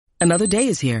Another day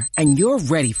is here, and you're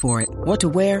ready for it. What to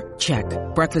wear? Check.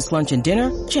 Breakfast, lunch, and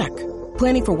dinner? Check.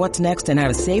 Planning for what's next and how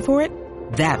to save for it?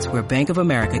 That's where Bank of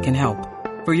America can help.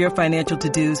 For your financial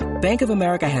to-dos, Bank of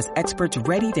America has experts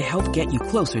ready to help get you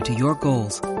closer to your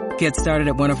goals. Get started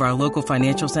at one of our local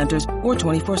financial centers or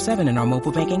 24/7 in our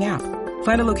mobile banking app.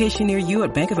 Find a location near you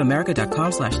at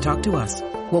bankofamerica.com/talktous.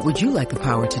 What would you like the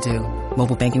power to do?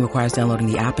 Mobile banking requires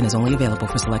downloading the app and is only available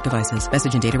for select devices.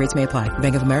 Message and data rates may apply.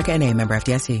 Bank of America N.A., member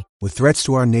FDIC. With threats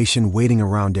to our nation waiting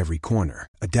around every corner,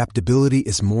 adaptability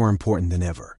is more important than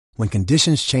ever. When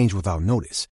conditions change without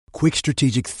notice, quick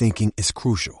strategic thinking is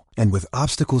crucial. And with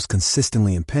obstacles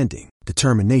consistently impending,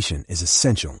 determination is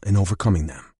essential in overcoming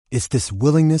them. It's this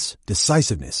willingness,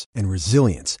 decisiveness, and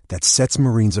resilience that sets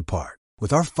Marines apart.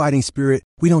 With our fighting spirit,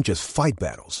 we don't just fight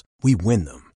battles, we win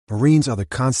them. Marines are the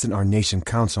constant our nation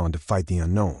counts on to fight the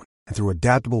unknown. And through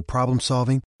adaptable problem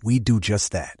solving, we do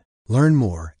just that. Learn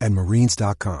more at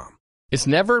marines.com. It's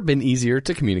never been easier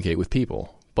to communicate with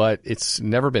people, but it's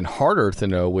never been harder to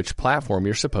know which platform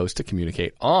you're supposed to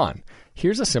communicate on.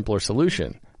 Here's a simpler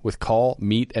solution. With call,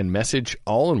 meet, and message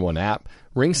all in one app,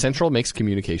 RingCentral makes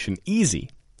communication easy.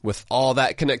 With all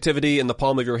that connectivity in the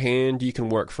palm of your hand, you can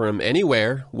work from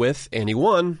anywhere with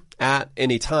anyone at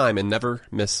any time and never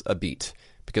miss a beat.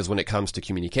 Because when it comes to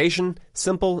communication,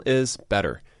 simple is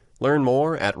better. Learn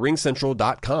more at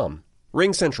ringcentral.com.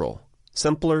 RingCentral.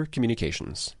 Simpler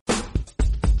communications.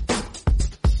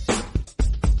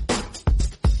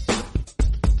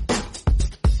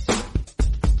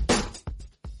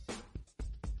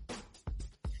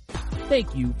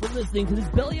 Thank you for listening to this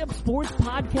Belly Up Sports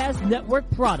Podcast Network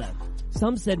product.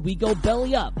 Some said we go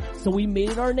belly up, so we made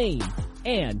it our name,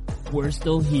 and we're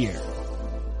still here.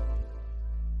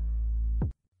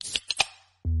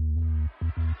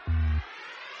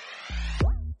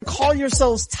 Call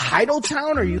yourselves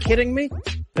Titletown? Are you kidding me?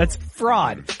 That's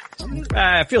fraud.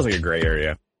 It feels like a gray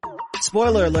area.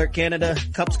 Spoiler alert, Canada.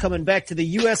 Cup's coming back to the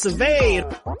US of A.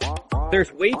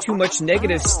 There's way too much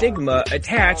negative stigma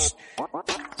attached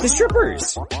to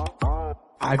strippers.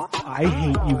 I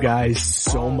hate you guys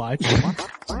so much.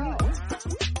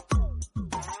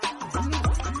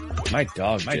 My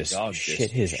dog just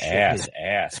shit his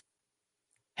ass.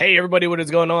 Hey everybody, what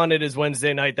is going on? It is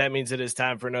Wednesday night. That means it is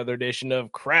time for another edition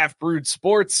of Craft Brewed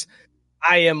Sports.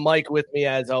 I am Mike. With me,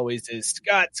 as always, is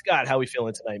Scott. Scott, how we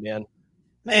feeling tonight, man?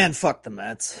 Man, fuck the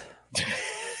Mets.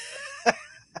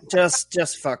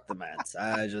 just fuck the Mets.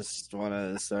 I just want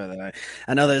to start that.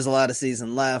 I know there's a lot of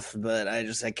season left, but I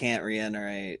can't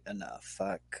reiterate enough.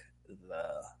 Fuck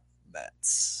the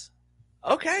Mets.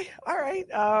 Okay, all right.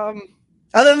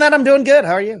 Other than that, I'm doing good.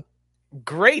 How are you?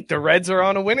 Great. The Reds are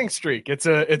on a winning streak. They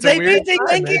beat the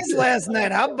Yankees last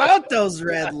night. How about those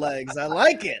Red Legs? I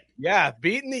like it. Yeah,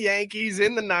 beating the Yankees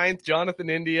in the ninth. Jonathan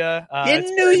India in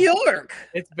New York.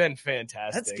 It's been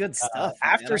fantastic. That's good stuff.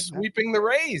 After sweeping the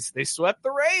Rays, they swept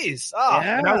the Rays.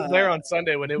 Yeah. And I was there on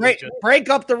Sunday when it was just break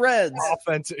up the Reds.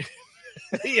 Offensive.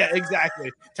 Yeah,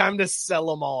 exactly. Time to sell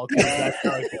them all. That's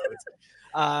how it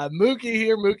goes. Mookie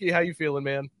here. Mookie, how you feeling,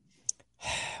 man?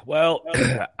 Well,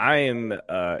 I am,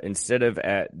 instead of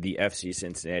at the FC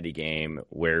Cincinnati game,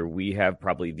 where we have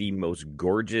probably the most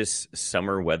gorgeous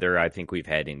summer weather I think we've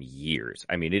had in years.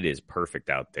 I mean, it is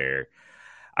perfect out there.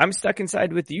 I'm stuck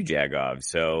inside with you, Jagov,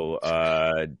 so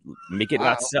make it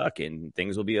not suck, and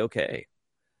things will be okay.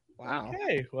 Wow.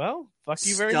 Okay, well, fuck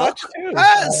you very much, too.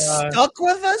 Stuck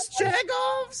with us,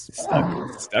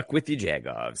 Jagovs? Stuck with you,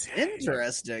 Jagovs.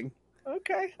 Interesting.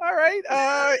 Okay, all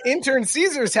right. Intern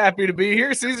Caesar's happy to be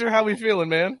here. Caesar, how we feeling,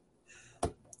 man?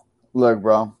 Look,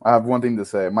 bro, I have one thing to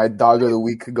say. My dog of the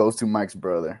week goes to Mike's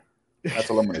brother. That's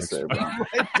all I'm going to say, bro.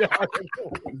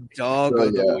 Dog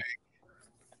of the week.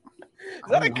 Is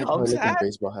that a Cubs hat?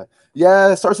 Baseball hat?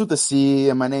 Yeah, it starts with a C,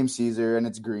 and my name's Caesar, and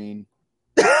it's green.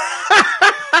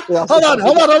 Hold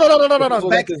on.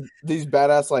 Like these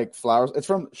badass like flowers. It's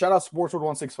from shout out Sportswood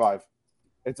 165.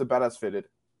 It's a badass fitted.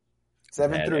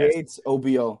 738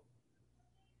 OBO.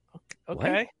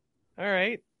 Okay. What? All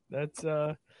right. That's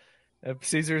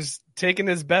Caesar's taking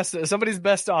his best, somebody's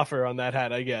best offer on that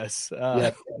hat, I guess.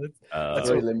 Yeah. That's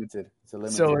very limited. It's a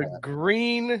limited so hat. A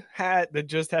green hat that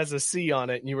just has a C on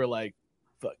it, and you were like,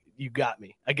 "Fuck, you got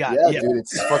me. I got it." Yeah, dude,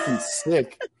 it's fucking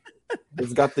sick.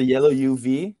 It's got the yellow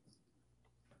UV,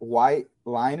 white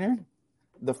liner,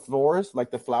 the floors,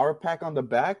 like the flower pack on the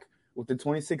back with the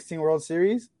 2016 World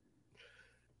Series.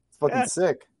 Fucking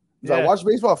sick. Does I watch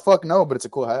baseball? Fuck no, but it's a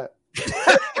cool hat.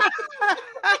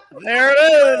 There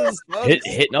it is.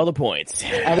 Hitting all the points.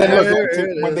 And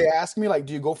then when they ask me, like,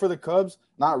 do you go for the Cubs?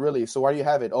 Not really. So why do you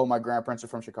have it? Oh, my grandparents are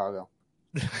from Chicago.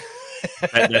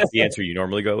 That's the answer you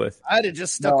normally go with? I'd have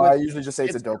just stuck No, with I usually just say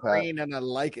it's a dope hat. green and I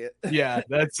like it. Yeah,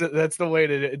 that's the way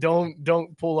to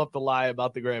don't pull up the lie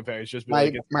about the grandparents. Just be My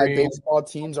like, it's my green. baseball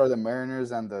teams are the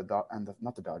Mariners and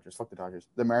not the Dodgers. Fuck the Dodgers.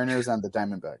 The Mariners and the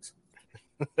Diamondbacks.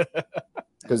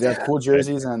 Because they have cool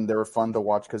jerseys and they were fun to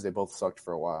watch because they both sucked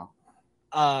for a while.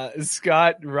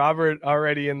 Scott Robert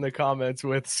already in the comments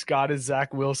with Scott is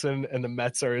Zach Wilson and the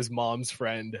Mets are his mom's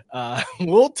friend.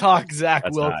 We'll talk Zach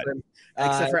That's Wilson.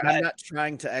 Except for I'm not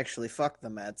trying to actually fuck the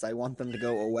Mets. I want them to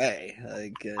go away.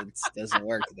 Like it doesn't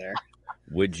work there.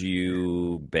 Would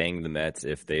you bang the Mets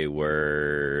if they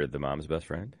were the mom's best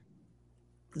friend?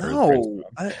 No,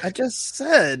 I just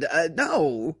said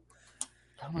no.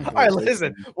 All right,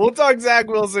 listen. We'll talk Zach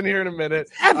Wilson here in a minute.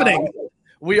 What's happening?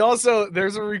 We also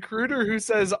there's a recruiter who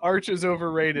says Arch is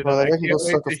overrated. Bro, and I that guy can go can't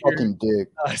wait suck a to hear fucking dick.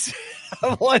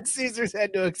 I want Caesar's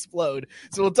head to explode.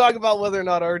 So we'll talk about whether or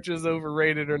not Arch is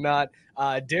overrated or not.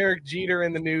 Derek Jeter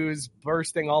in the news,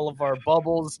 bursting all of our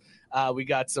bubbles. We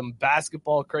got some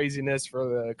basketball craziness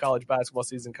for the college basketball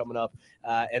season coming up,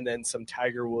 and then some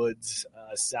Tiger Woods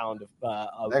sound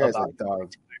of That guy's like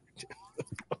dog.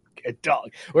 Okay, dog.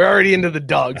 We're already into the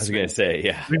dogs. I was going to say,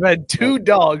 yeah. We've had 2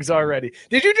 dogs already.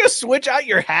 Did you just switch out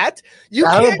your hat? I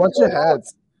have a bunch of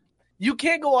hats. You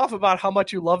can't go off about how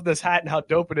much you love this hat and how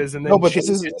dope it is, and then No, but this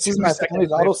change is it 2 my seconds family's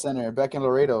later. auto center back in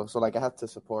Laredo, so like I have to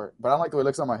support. But I don't like the way it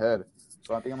looks on my head,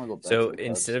 so I think I'm gonna go back. So to the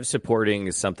instead Cubs. of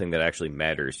supporting something that actually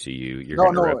matters to you, you're no,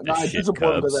 going to rep the I do shit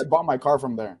support Cubs. because I bought my car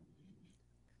from there.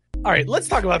 All right, let's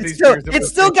talk about these Still, beers. that it's we're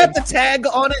still got drinking. the tag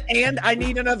on it, and I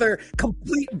need another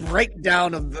complete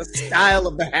breakdown of the style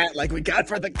of the hat, like we got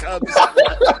for the Cubs. What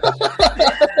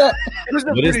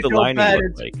does the lining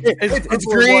look like? It's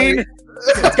green.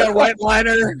 It's got a white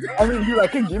liner. I mean, dude, I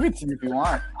can give it to you if you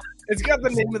want. It's got the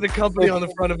name of the company on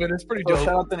the front of it. It's pretty So dope.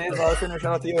 shout out to Nate's auto center.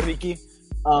 Shout out to you, Ricky.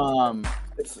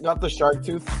 It's got the shark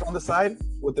tooth on the side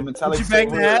with the metallic. Did you bang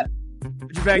silver. the hat?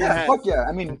 Did you bang the Yeah, hat? fuck yeah.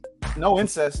 I mean, no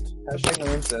incest. Hashtag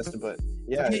no incest, but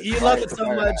yeah. You it's love fire, it so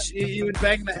fire hat. much, you would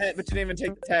bang the hat, but you didn't even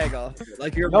take the tag off.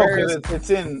 Like you're No, embarrassed. because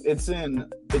it's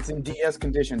in DS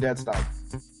condition, dead stock.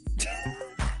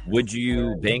 Would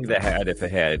you bang the hat if it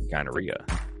had gonorrhea?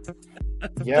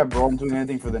 Yeah, bro, I'm doing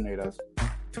anything for the natives.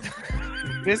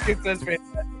 Biscuit says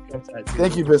fantastic Cubs hat.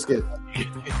 Thank you, Biscuit. You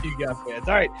got fans.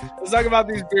 All right, let's talk about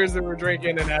these beers that we're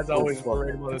drinking, and as always, we're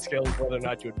rating on the scale of whether or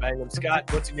not you would bang them.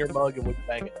 Scott, what's in your mug, and would you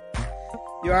bang it?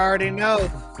 You already know.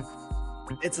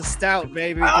 It's a stout,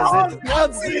 baby, because it's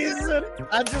stout season.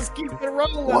 I just keep it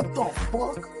rolling. What the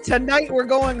fuck? Tonight we're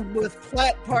going with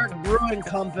Platt Park Brewing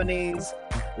Company's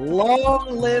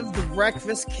Long Live the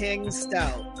Breakfast King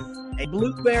Stout. A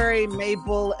blueberry,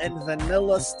 maple, and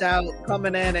vanilla stout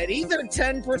coming in at either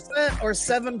 10% or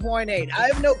 7.8. I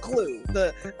have no clue.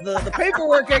 The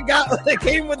paperwork I got that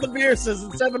came with the beer says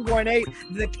it's 7.8.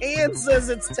 The can says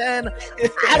it's 10.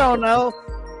 I don't know.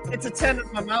 It's a 10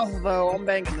 in my mouth, though. I'm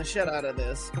banging the shit out of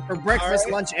this for breakfast,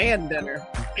 lunch, and dinner.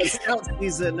 The stout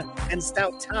season and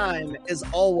stout time is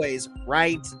always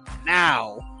right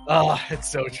now. Oh, it's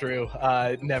so true.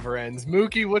 It never ends.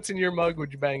 Mookie, what's in your mug?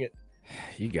 Would you bang it?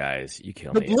 You guys, you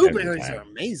kill The me. every blueberries time. are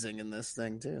amazing in this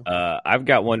thing, too. I've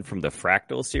got one from the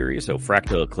Fractal series, so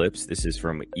Fractal Eclipse. This is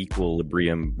from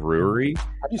Equilibrium Brewery. How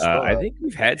do you spell I that? think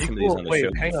we've had some of these on the Wait,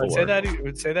 show hang before.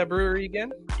 on. Say that brewery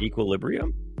again.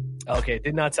 Equilibrium? Okay, it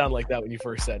did not sound like that when you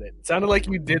first said it. It sounded like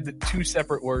you did the 2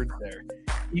 separate words there.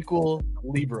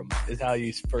 Equilibrium is how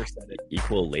you first said it.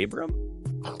 Equilibrium?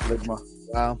 Ligma.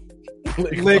 Wow.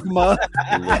 Ligma.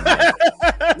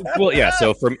 Well, yeah,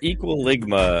 so from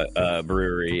Equiligma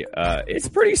Brewery, it's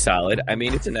pretty solid. I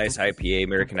mean, it's a nice IPA,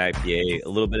 American IPA, a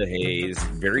little bit of haze,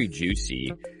 very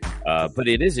juicy. But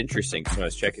it is interesting because when I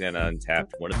was checking it on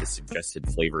Untappd, one of the suggested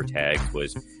flavor tags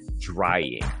was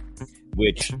drying,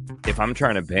 which if I'm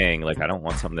trying to bang, like I don't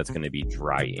want something that's going to be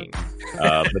drying.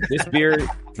 But this beer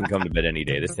can come to bed any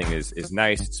day. This thing is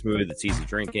nice, it's smooth, it's easy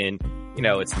drinking. You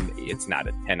know, it's not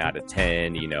a 10 out of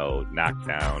 10, you know,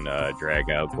 knockdown, drag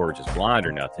out, gorgeous blonde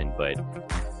or nothing, but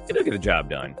it'll get the job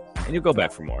done. And you'll go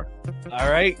back for more.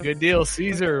 All right, good deal.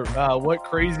 Caesar, what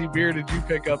crazy beer did you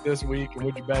pick up this week, and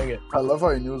would you bang it? I love how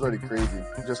you knew it was already crazy,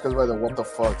 just because by the what the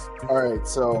fucks. All right,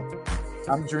 so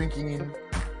I'm drinking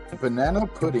banana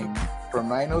pudding from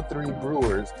 903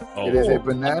 Brewers. Oh, It is a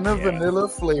banana yeah. vanilla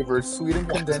flavored, sweetened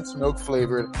condensed milk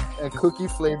flavored, and cookie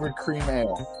flavored cream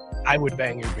ale. I would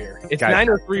bang your beer. It's Guys.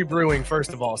 903 Brewing,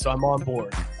 first of all, so I'm on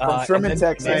board. From Sherman, and then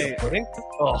Texas. banana pudding?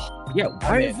 Oh, Yeah,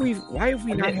 why I'm have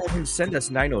we not had him send us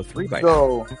 903 by now?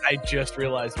 So I just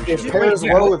realized we it should. pairs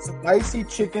well with spicy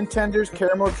chicken tenders,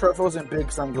 caramel truffles, and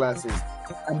big sunglasses.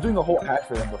 I'm doing a whole ad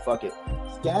for them, but fuck it.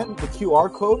 Scan the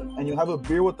QR code, and you'll have a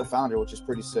beer with the founder, which is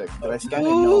pretty sick. Did I scan it?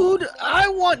 No. Dude, I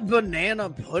want banana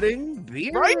pudding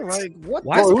beer. Right? Like what?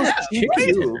 Why is Bro, it was that cheap,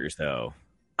 chicken too. tenders though?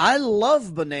 I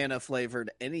love banana flavored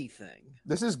anything.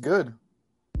 This is good.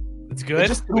 It's It good.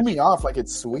 just threw me off like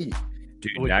it's sweet.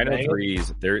 Dude, Would you bang it?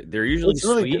 903s, they're usually It's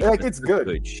really sweet. good. Like, but it's they're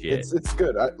good. shit. It's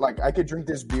good. I could drink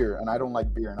this beer, and I don't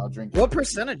like beer, and I'll drink it. What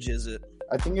percentage is it?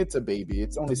 I think it's a baby.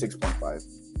 It's only 6.5.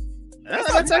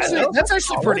 That's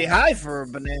actually pretty high for a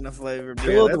banana flavored beer.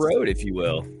 Middle of the That's- road, if you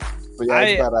will. But yeah,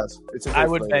 it's badass. It's a I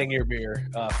good would flavor. bang your beer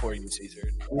for you, Caesar.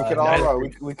 We could all. We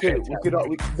could.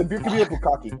 The beer could be a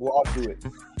bukkake. We'll all do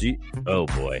it. Oh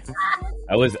boy,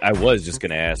 I was just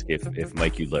gonna ask if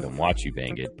Mike you'd let him watch you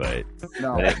bang it, but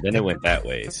No. then it went that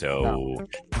way. So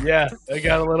Yeah, it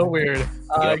got a little weird.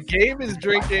 Yep. Gabe is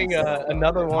drinking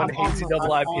another one, Hazy Double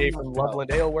IPA from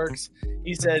Loveland Ale Works.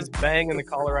 He says bang in the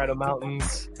Colorado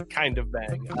mountains, kind of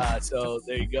bang. So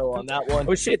there you go on that one.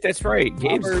 oh shit, that's right.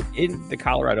 Gabe's in the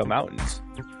Colorado mountains.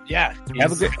 Yeah,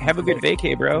 Have a good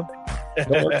vacay, bro.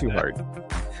 Don't work too hard.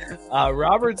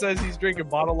 Robert says he's drinking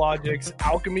Bottle Logic's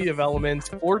Alchemy of Elements,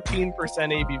 14%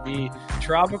 ABV,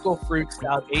 tropical fruit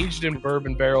stout aged in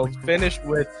bourbon barrels, finished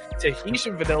with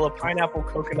Tahitian vanilla, pineapple,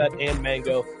 coconut, and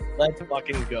mango. Let's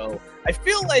fucking go. I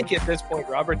feel like at this point,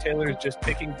 Robert Taylor is just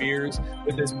picking beers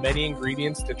with as many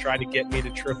ingredients to try to get me to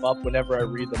trip up whenever I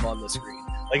read them on the screen.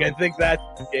 Like, I think that's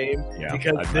the game Yeah,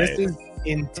 because I'd this buy it. is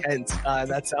intense.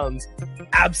 That sounds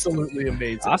absolutely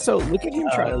amazing. Also, look at him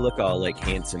trying to look all like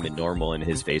handsome and normal in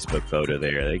his Facebook photo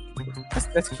there. Like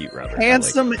that's cute, Robert. I like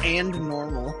Handsome and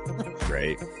normal. it,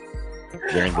 right?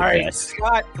 Wearing the All right, best.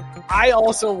 Scott, I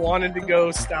also wanted to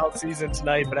go stout season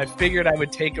tonight, but I figured I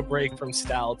would take a break from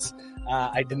stouts.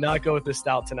 I did not go with the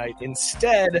stout tonight.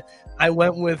 Instead, I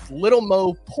went with Little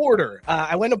Mo Porter.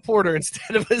 I went a porter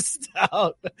instead of a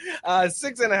stout.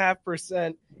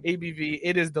 6.5% ABV.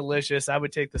 It is delicious. I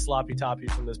would take the sloppy toppy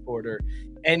from this porter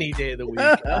any day of the week.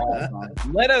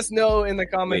 Let us know in the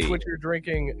comments Wait. what you're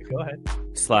drinking. Go ahead.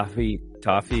 Sloppy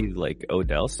toffee, like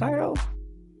Odell style.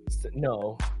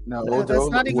 No, No, That's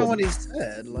not even what he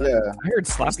said. Like, Yeah, I heard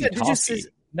sloppy Did you toffee. say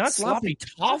not sloppy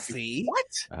sloppy. toffee? What?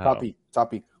 Oh, toppy.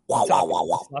 Sloppy.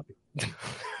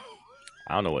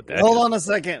 I don't know what that Hold is. on a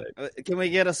second. Can we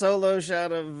get a solo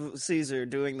shot of Caesar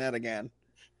doing that again?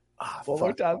 One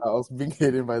more time. I was being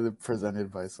hidden by the presented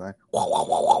by sign.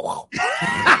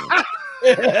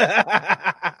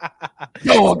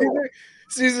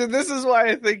 Caesar, this is why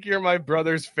I think you're my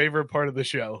brother's favorite part of the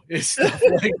show. Is stuff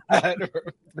like that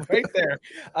right there.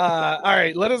 All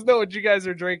right, let us know what you guys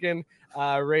are drinking.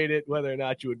 Rate it, whether or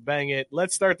not you would bang it.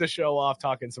 Let's start the show off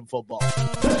talking some football.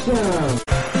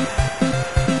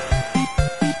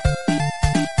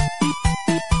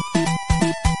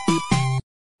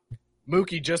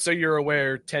 Mookie, just so you're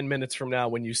aware, 10 minutes from now,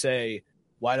 when you say,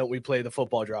 why don't we play the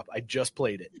football drop? I just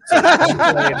played it. So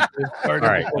All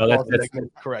right, well, that's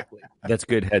correctly. That's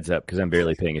good heads up because I'm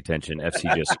barely paying attention.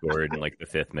 FC just scored in like the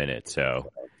 5th minute,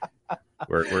 so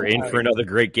we're in for another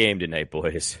great game tonight,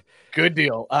 boys. Good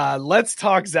deal. Let's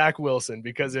talk Zach Wilson,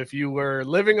 because if you were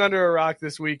living under a rock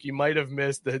this week, you might have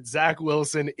missed that Zach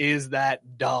Wilson is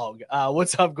that dog.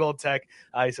 What's up, Gold Tech?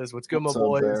 He says, what's good, my What's up,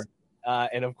 boys? there?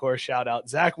 And of course, shout out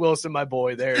Zach Wilson, my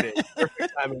boy. There it is.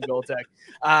 Perfect time in Gold Tech.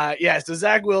 So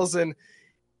Zach Wilson,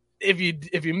 if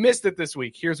you missed it this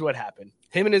week, here's what happened.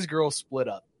 Him and his girl split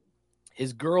up.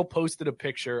 His girl posted a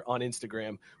picture on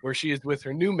Instagram where she is with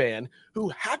her new man, who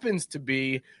happens to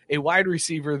be a wide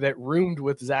receiver that roomed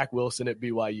with Zach Wilson at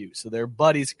BYU. So they're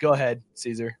buddies. Go ahead,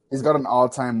 Caesar. He's got an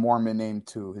all-time Mormon name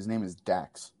too. His name is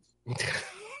Dax.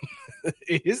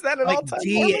 Is that an Like all-time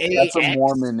D-A- That's a Dax?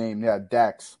 Mormon name. Yeah,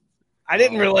 Dax. I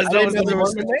didn't realize that was know the there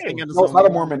was Mormon such name. thing as No, it's not a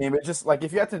Mormon name. It's just like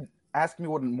if you had to ask me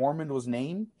what a Mormon was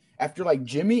named after like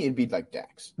Jimmy, it'd be like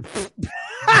Dax.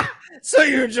 So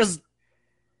you're just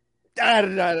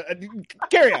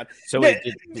carry on. So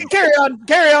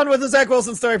Carry on with the Zach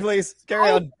Wilson story, please. Carry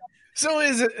on. So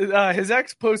his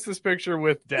ex posts this picture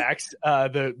with Dax,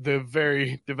 the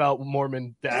very devout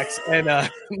Mormon Dax, and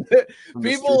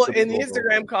people in the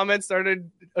Instagram comments started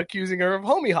accusing her of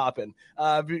homie hopping,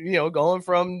 going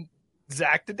from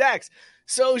Zach to Dax.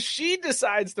 So she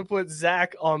decides to put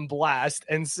Zach on blast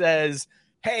and says,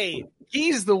 hey,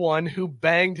 he's the one who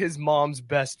banged his mom's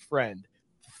best friend.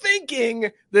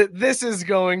 thinking that this is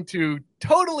going to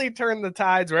totally turn the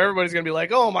tides where everybody's going to be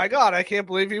like, oh my God, I can't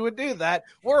believe he would do that.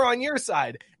 We're on your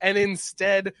side. And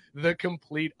instead, the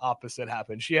complete opposite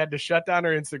happened. She had to shut down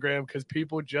her Instagram because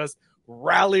people just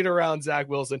rallied around Zach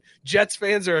Wilson. Jets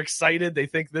fans are excited. They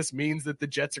think this means that the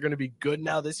Jets are going to be good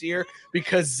now this year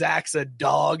because Zach's a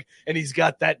dog and he's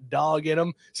got that dog in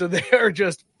him. So they're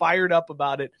just fired up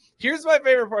about it. Here's my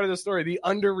favorite part of the story, the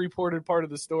underreported part of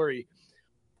the story.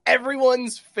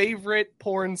 Everyone's favorite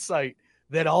porn site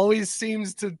that always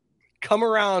seems to come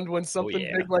around when something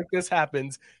big like this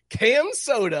happens. Cam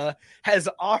Soda has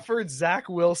offered Zach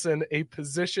Wilson a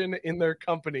position in their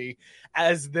company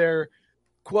as their,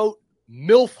 quote,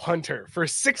 MILF hunter for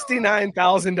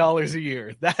 $69,000 a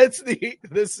year. That's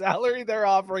the salary they're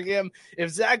offering him.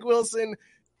 If Zach Wilson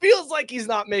feels like he's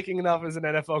not making enough as an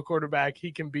NFL quarterback,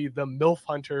 he can be the MILF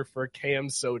hunter for Cam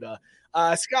Soda.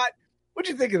 Scott, what'd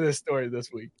you think of this story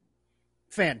this week?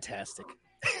 Fantastic.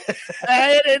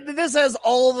 This has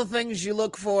all the things you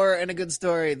look for in a good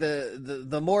story.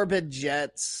 The morbid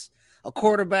Jets, a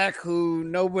quarterback who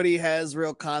nobody has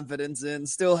real confidence in,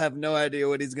 still have no idea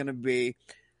what he's going to be.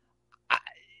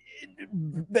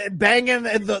 Banging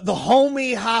the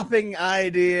homie hopping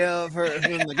idea from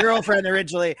the girlfriend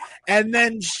originally, and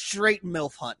then straight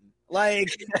MILF hunting. Like,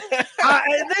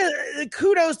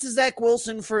 kudos to Zach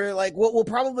Wilson for like what will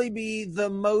probably be the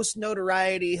most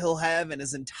notoriety he'll have in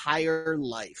his entire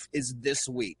life is this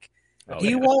week.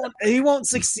 He won't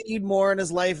succeed more in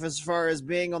his life as far as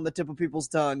being on the tip of people's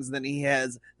tongues than he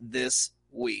has this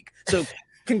week. So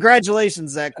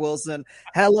congratulations, Zach Wilson.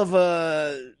 Hell of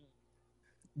a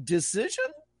decision.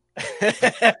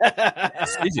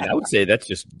 I would say that's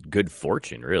just good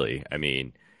fortune, really. I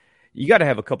mean, you got to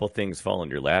have a couple things fall in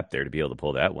your lap there to be able to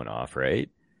pull that one off, right?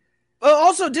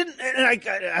 Also, I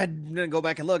didn't go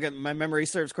back and look, and my memory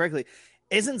serves correctly.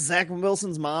 Isn't Zach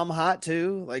Wilson's mom hot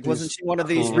too? Like, wasn't she one of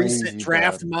these recent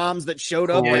draft moms that showed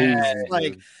up and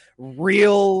like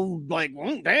real, like,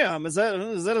 damn, is that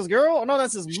his girl? Oh no,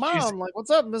 that's his mom. Like, what's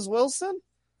up, Miss Wilson?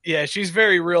 Yeah, she's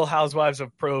very Real Housewives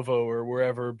of Provo or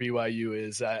wherever BYU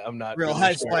is. I'm not Real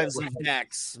Housewives of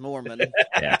Dax Mormon.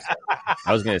 Yeah.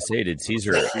 I was gonna say, did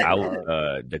Caesar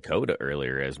out Dakota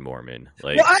earlier as Mormon?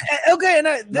 Like, well,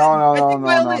 No.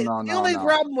 The only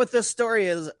problem with this story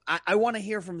is I want to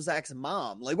hear from Zach's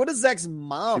mom. Like, what does Zach's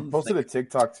mom? She posted a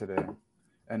TikTok today,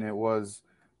 and it was,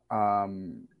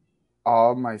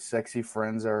 all my sexy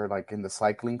friends are like in the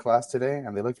cycling class today,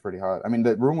 and they looked pretty hot. I mean,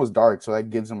 the room was dark, so that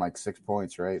gives them like 6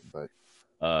 points, right? But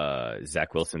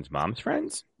Zach Wilson's mom's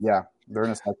friends? Yeah, they're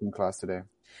in a cycling class today.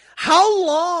 How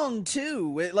long,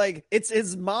 too? It's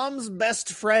his mom's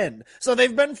best friend. So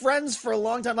they've been friends for a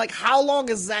long time. Like, how long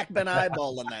has Zach been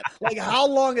eyeballing that? Like, how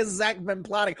long has Zach been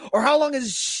plotting? Or how long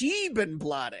has she been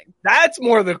plotting? That's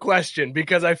more the question,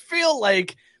 because I feel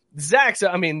like Zach's,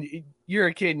 I mean, you're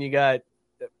a kid and you got,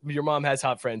 your mom has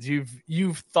hot friends.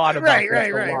 You've thought about that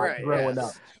growing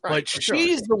up. But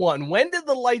she's the one. When did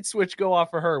the light switch go off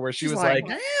for her where she's was like,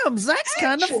 damn, Zach's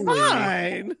kind of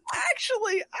fine.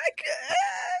 Actually,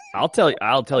 I'll tell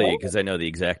you because I know the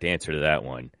exact answer to that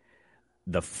one.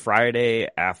 The Friday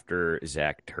after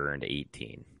Zach turned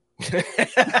 18.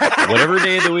 Whatever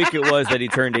day of the week it was that he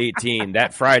turned 18,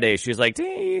 that Friday she's like,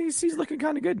 hey, he's looking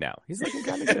kind of good now. He's looking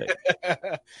kind of good.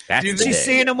 She's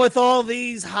seeing him with all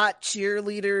these hot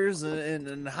cheerleaders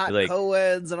and hot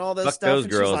co-eds and all this stuff. Those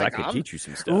girls, like, I could teach you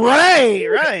some stuff.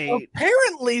 Right.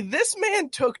 Apparently, this man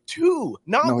took two,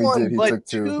 but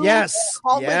two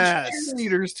college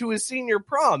cheerleaders to his senior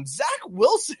prom. Zach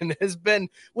Wilson has been,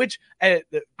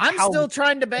 I'm still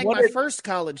trying to bang my first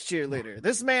college cheerleader.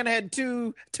 This man had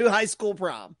two high school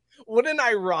prom. What an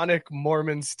ironic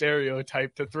Mormon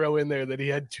stereotype to throw in there that he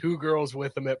had two girls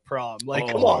with him at prom. Like,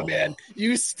 come on, man.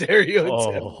 You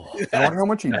stereotype. I wonder how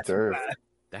much he deserved.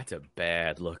 That's a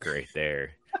bad look right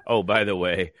there. Oh, by the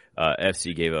way,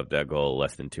 FC gave up that goal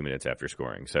less than 2 minutes after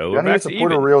scoring. So we're back to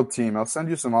support a real team. I'll send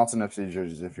you some Austin FC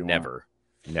jerseys if you want.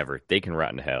 Never. They can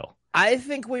rot in hell. I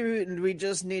think we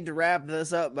just need to wrap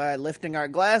this up by lifting our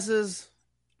glasses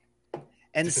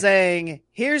and saying,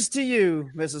 here's to you,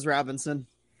 Mrs. Robinson.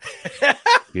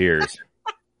 Here's.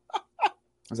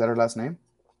 Is that her last name?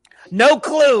 No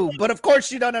clue, but of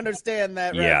course you don't understand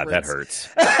that reference. That hurts.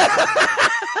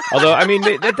 Although, I mean,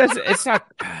 it's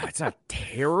not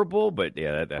terrible, but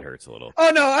yeah, that hurts a little. Oh,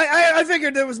 no, I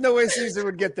figured there was no way Caesar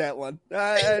would get that one.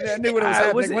 I knew what was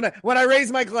happening. When I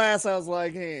raised my glass, I was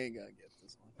like, hey, ain't gonna get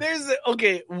this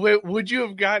one. Would you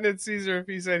have gotten it, Caesar, if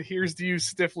he said, here's to you,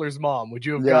 Stifler's mom? Would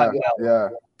you have gotten that one? Yeah.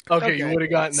 Okay, you would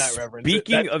have gotten that reference.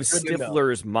 Speaking of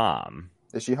Stifler's mom.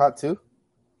 Is she hot too?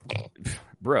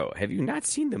 Bro, have you not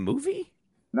seen the movie?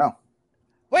 No.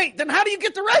 Wait, then how do you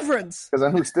get the reference? Because I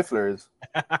know who Stifler is.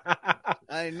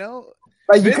 I know.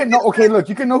 Like you can know. Okay, look,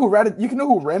 you can know who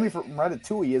Remy from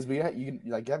Ratatouille is, but you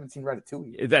haven't seen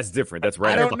Ratatouille. That's different. That's I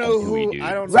right. don't know who.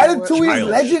 I don't. Ratatouille is Childish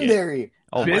legendary.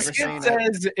 Oh, Biscuit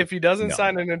says if he doesn't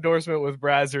sign an endorsement with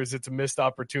Brazzers, it's a missed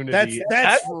opportunity.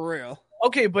 That's for real.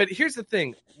 Okay, but here's the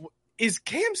thing. Is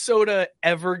Cam Soda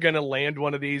ever going to land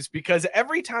one of these? Because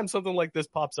every time something like this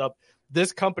pops up,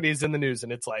 this company is in the news,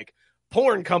 and it's like,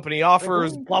 porn company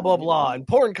offers blah, blah, blah, and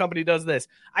porn company does this.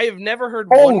 I have never heard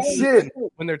when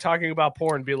they're talking about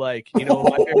porn be like, you know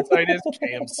what my favorite site is?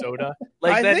 Cam Soda.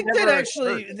 Like, I think that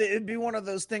actually it'd be one of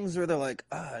those things where they're like,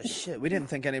 shit, we didn't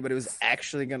think anybody was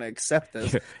actually going to accept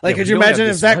this. Like, could you imagine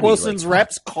if Zach Wilson's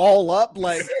reps call up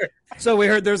like, so we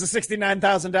heard there's a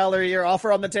 $69,000 a year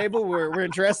offer on the table. We're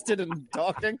interested in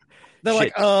talking. They're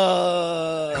like,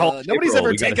 nobody's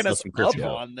ever taken us up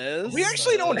on this. We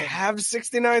actually don't have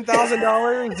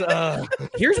 $69,000.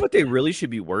 Here's what they really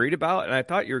should be worried about, and I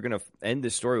thought you were going to end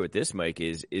this story with this, Mike,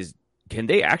 is can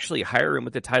they actually hire him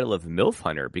with the title of MILF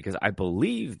Hunter? Because I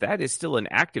believe that is still an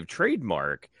active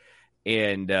trademark,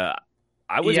 and I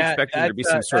was expecting there to be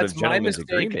some sort of gentleman's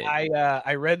agreement.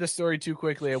 I read the story too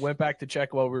quickly. I went back to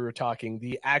check while we were talking.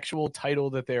 The actual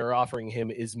title that they are offering him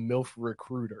is MILF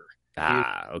Recruiter.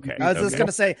 Okay. I was just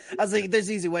gonna say, I was like,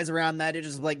 there's easy ways around that. It's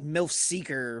just like MILF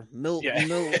Seeker,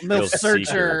 MILF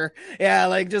Searcher. Yeah,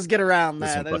 like just get around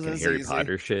that. Some fucking Harry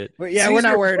Potter shit. But yeah, we're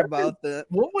not worried about that.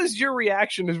 What was your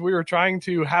reaction as we were trying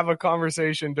to have a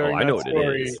conversation during that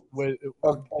story?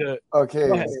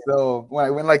 Okay, so when I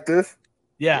went like this,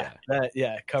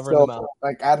 cover them out.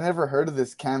 Like I'd never heard of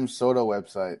this Cam Soda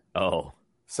website. Oh.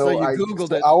 So you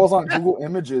Googled it. I was on Google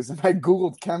Images and I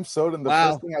Googled Cam Soda, and the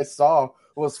first thing I saw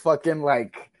was fucking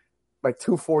like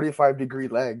 245-degree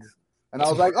legs. And I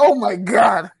was like, oh my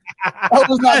God. I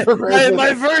was not prepared.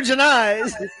 my virgin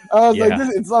eyes. I was like,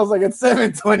 it sounds like at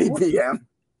 7:20 p.m.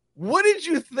 What did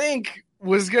you think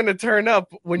was going to turn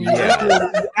up when you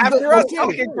after us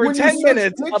talking for 10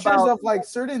 minutes pictures of like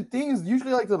certain things?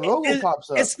 Usually like the logo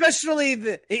pops up.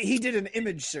 Especially he did an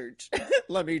image search.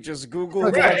 Let me just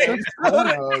Google that.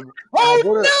 No!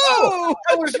 I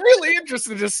was really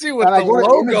interested to see what the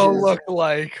logo looked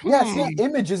like. Yeah, see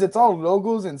images, it's all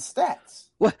logos and stats.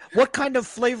 What kind of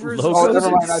flavors? Oh, never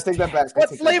mind. I take that back.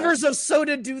 What flavors of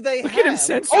soda do they have? Look at him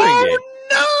censoring it.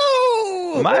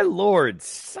 No! My lord,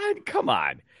 son, come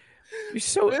on. You're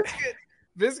so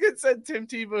Biscuit said Tim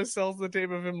Tebow sells the tape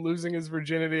of him losing his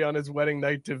virginity on his wedding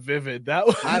night to Vivid. That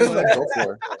was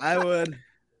I would.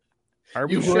 Are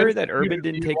we sure that Urban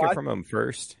didn't take it from him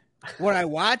first? Would I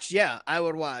watch? Yeah, I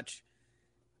would watch.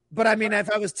 But I mean, if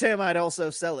I was Tim, I'd also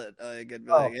sell it. I'd be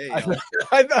like, hey,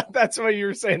 I thought that's what you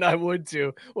were saying. I would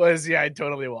too. I'd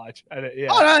totally watch. Oh, no,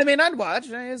 I mean, I'd watch.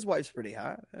 His wife's pretty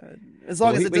hot. As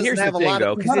long as it doesn't have a lot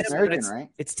of.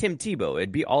 It's Tim Tebow.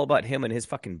 It'd be all about him and his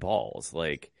fucking balls.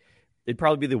 Like, it'd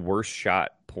probably be the worst shot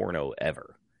porno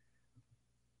ever.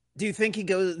 Do you think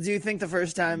the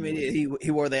first time he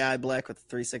wore the eye black with the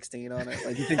 316 on it?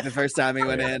 Like, you think the first time he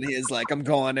went in, he is like, I'm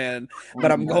going in,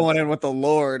 but I'm going in with the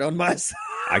Lord on my side.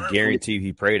 I guarantee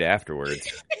he prayed afterwards.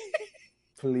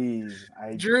 Please.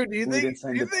 Drew, do you think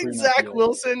Zach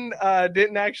Wilson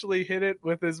didn't actually hit it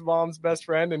with his mom's best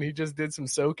friend and he just did some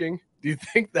soaking? Do you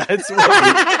think that's what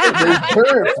they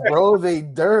derfed, bro? They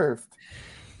derfed.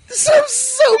 Some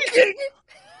soaking?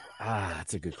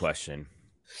 That's a good question.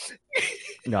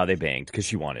 No, they banged because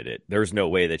she wanted it. There was no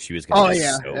way that she was going to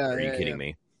soak. Are you kidding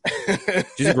me?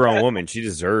 She's a grown woman. She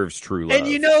deserves true love. And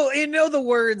you know the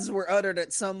words were uttered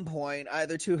at some point,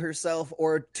 either to herself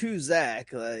or to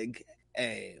Zach. Like,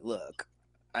 hey, look,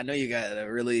 I know you got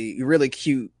a really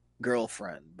cute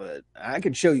girlfriend, but I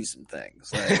can show you some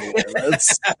things.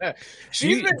 Like,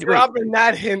 she's been dropping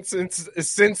that hint since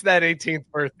that 18th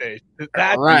birthday.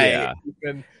 That's right.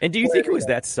 And do you think it was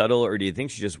that subtle, or do you think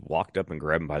she just walked up and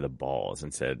grabbed him by the balls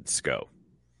and said, "Sco"?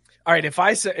 All right,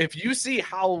 if you see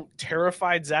how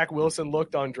terrified Zach Wilson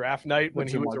looked on draft night when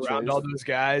he was around all those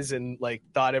guys and like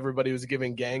thought everybody was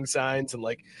giving gang signs and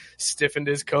like stiffened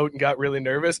his coat and got really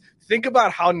nervous, think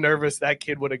about how nervous that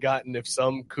kid would have gotten if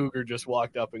some cougar just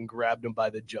walked up and grabbed him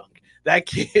by the junk. That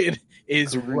kid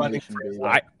is running for his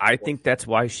life. I think that's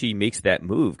why she makes that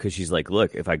move, because she's like,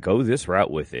 look, if I go this route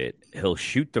with it, he'll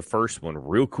shoot the first one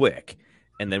real quick,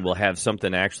 and then we'll have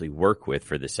something to actually work with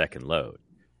for the second load.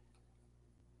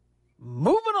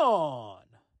 Moving on.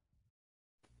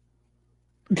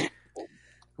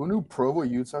 Who knew Provo,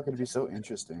 Utah could be so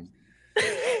interesting?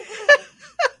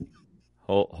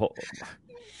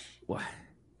 What?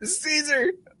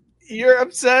 Caesar, you're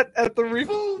upset at the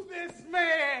remove this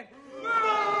man.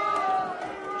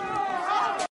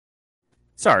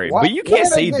 Sorry, What? but you can't Why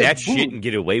say did they that boo? shit and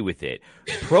get away with it.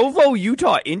 Provo,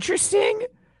 Utah, interesting?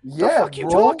 Yeah, the fuck you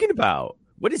bro. talking about?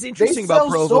 What is They interesting sell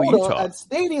about Provo, soda Utah? at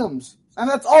stadiums, and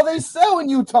that's all they sell in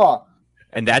Utah.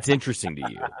 And that's interesting to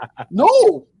you?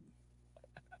 No,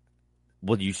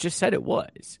 Well, you just said it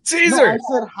was. no, Caesar. I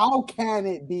said, how can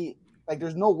it be? Like,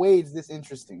 there's no way it's this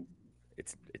interesting.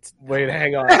 It's Wait,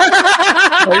 hang on.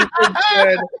 Clayton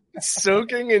said,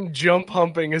 soaking and jump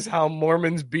humping is how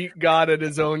Mormons beat God at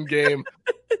his own game.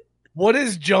 What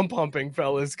is jump humping,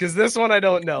 fellas? Because this one I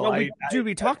don't know. No, we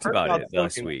talked heard about it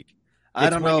last soaking. week. I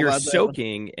don't when know you're about that one.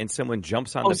 soaking and someone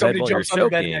jumps on the bed somebody while you're jumps on the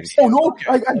bed soaking. next to Oh you. no,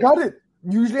 Okay. I got it.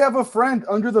 You usually have a friend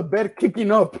under the bed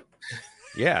kicking up.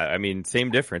 Yeah, I mean,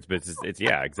 same difference, but it's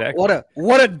yeah, exactly.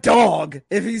 What a dog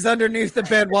if he's underneath the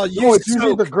bed while you No, it's usually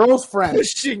soak the girl's friend.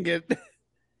 pushing it.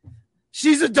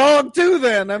 She's a dog too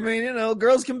then. I mean,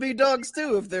 girls can be dogs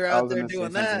too if they're I out was there gonna say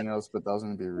doing that. something else, but that was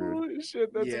gonna be rude. Holy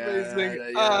shit, that's Yeah,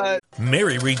 amazing. yeah.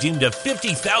 Mary redeemed a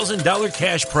 $50,000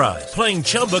 cash prize playing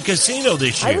Chumba Casino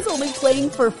this I year. was only playing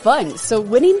for fun, so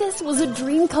winning this was a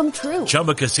dream come true.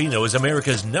 Chumba Casino is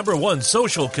America's #1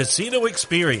 social casino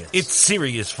experience. It's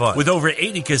serious fun. With over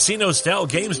 80 casino-style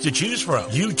games to choose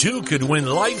from, you too could win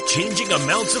life-changing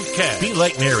amounts of cash. Be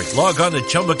like Mary. Log on to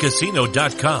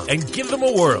ChumbaCasino.com and give them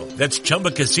a whirl. That's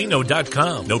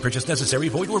ChumbaCasino.com. No purchase necessary.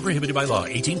 Void or prohibited by law.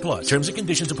 18+. Terms and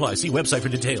conditions apply. See website for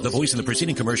details. The voice in the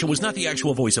preceding commercial was not the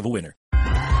actual voice of a winner.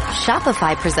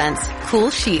 Shopify presents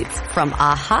cool sheets from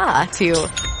AHA to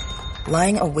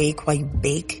lying awake while you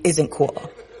bake isn't cool.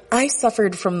 I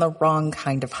suffered from the wrong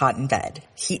kind of hot in bed,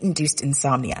 heat-induced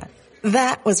insomnia.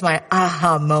 That was my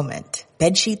aha moment.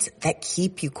 Bed sheets that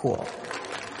keep you cool.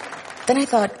 Then I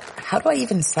thought, how do I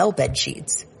even sell bed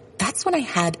sheets? That's when I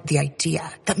had the idea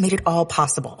that made it all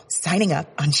possible, signing up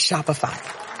on Shopify.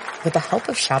 With the help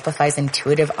of Shopify's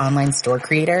intuitive online store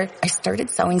creator, I started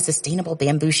selling sustainable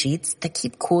bamboo sheets that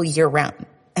keep cool year-round.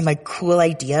 And my cool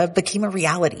idea became a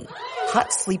reality.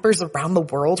 Hot sleepers around the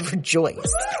world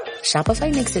rejoice.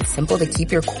 Shopify makes it simple to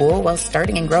keep your cool while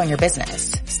starting and growing your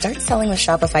business. Start selling with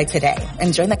Shopify today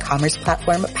and join the commerce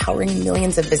platform powering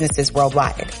millions of businesses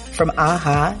worldwide. From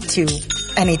AHA to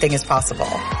anything is possible.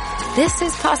 This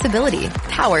is Possibility,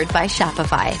 powered by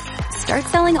Shopify. Start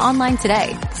selling online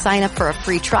today. Sign up for a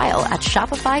free trial at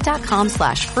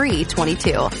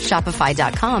shopify.com/free22.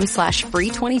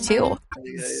 Shopify.com/free22.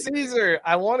 Caesar,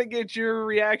 I want to get your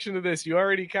reaction to this. You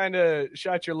already kind of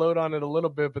shot your load on it a little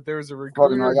bit, but there was a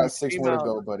recruiter. I got who 6 came more to out-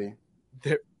 go, buddy.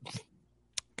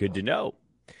 Good to know.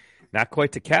 Not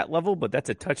quite to cat level, but that's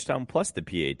a touchdown plus the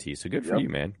PAT. So good for you,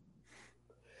 man.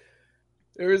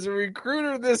 There was a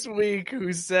recruiter this week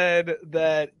who said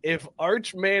that if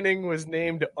Arch Manning was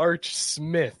named Arch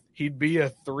Smith, he'd be a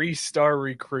 3-star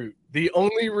recruit. The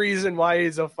only reason why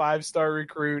he's a 5-star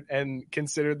recruit and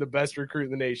considered the best recruit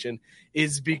in the nation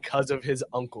is because of his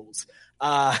uncles.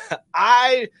 I'm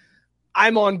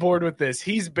on board with this.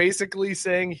 He's basically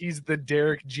saying he's the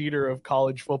Derek Jeter of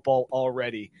college football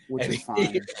already. Which And is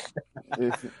fine.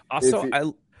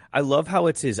 I love how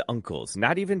it's his uncles,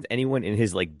 not even anyone in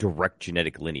his like direct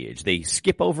genetic lineage. They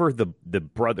skip over the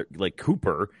brother, like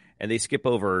Cooper, and they skip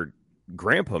over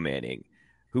Grandpa Manning,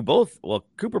 who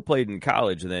Cooper played in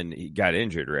college and then he got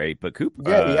injured, right? But Cooper,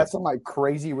 he had some like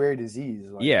crazy rare disease.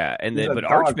 Like, and then but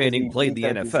Arch Manning played the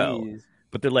NFL. Disease.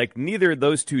 But they're like, neither of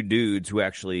those two dudes who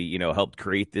actually, helped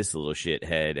create this little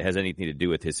shithead has anything to do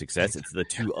with his success. It's the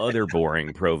two other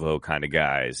boring Provo kind of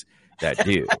guys that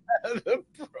do. The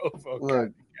Provo kind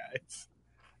of guys.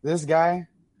 This guy,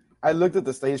 I looked at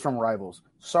the stats from Rivals.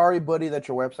 Sorry, buddy, that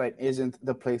your website isn't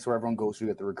the place where everyone goes to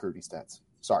get the recruiting stats.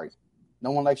 Sorry.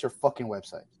 No one likes your fucking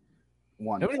website.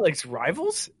 Nobody likes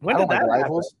Rivals? I don't like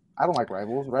Rivals. I don't like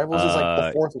Rivals. Rivals is like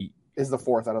the fourth. Is the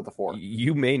fourth out of the 4.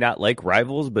 You may not like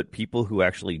Rivals, but people who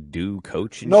actually do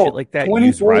coach and shit like that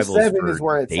use Rivals 24/7 is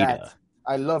where it's data. at.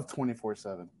 I love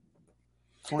 24/7.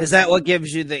 Is that what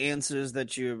gives you the answers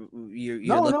that you're looking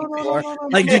for? No,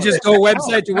 like you just go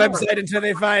website to website until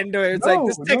they find it's like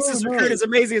this Texas recruit is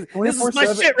amazing. This is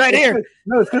my shit right here.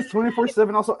 No, it's because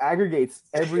 24/7 also aggregates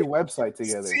every website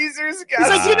together. Caesar's got. He's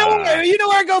like, you know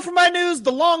where I go for my news?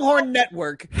 The Longhorn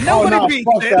Network. Nobody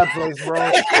beats fuck it. that place, bro.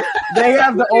 They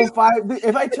have the 05.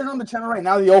 If I turn on the channel right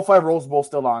now, the 05 Rose Bowl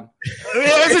still on.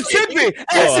 As it should be.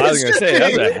 I was gonna say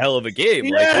that's a hell of a game.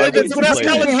 Yeah, that's the best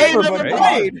college game ever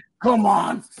played. Come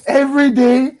on, every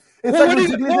day. It's like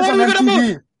ridiculous on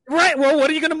MTV. Right. Well, what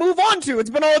are you going to move on to?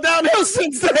 It's been all downhill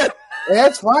since then. Yeah,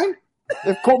 it's fine.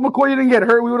 If Colt McCoy didn't get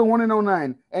hurt, we would have won in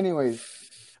 09. Anyways,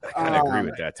 I kind of agree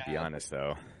with that, to be honest,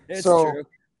 though. It's true.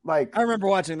 Like, I remember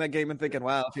watching that game and thinking,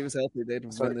 "Wow, if he was healthy, they'd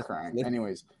win this."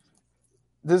 Anyways,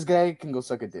 this guy can go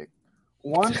suck a dick.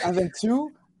 One, and then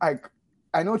two,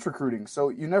 I know it's recruiting, so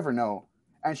you never know.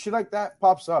 And shit like that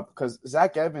pops up because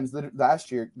Zach Evans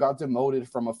last year got demoted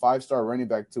from a 5-star running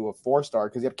back to a 4-star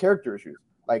because he had character issues.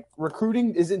 Like,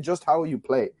 recruiting isn't just how you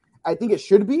play. I think it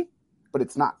should be, but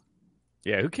it's not.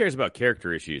 Yeah, who cares about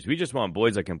character issues? We just want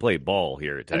boys that can play ball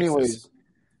here at Texas. Anyways,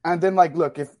 and then, like,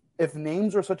 look, if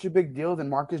names were such a big deal, then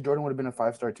Marcus Jordan would have been a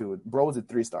 5-star too. Bro was a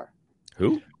 3-star.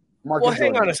 Who? Marcus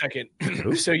Hang Jordan. on a second.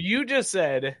 So you just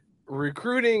said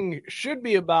recruiting should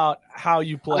be about how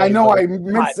you play. I know, I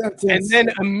mid-sentence. And then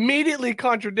immediately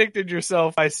contradicted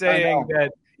yourself by saying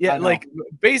that, like,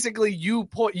 basically you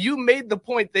made the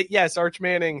point that, yes, Arch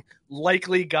Manning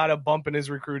likely got a bump in his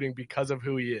recruiting because of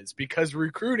who he is, because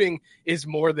recruiting is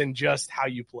more than just how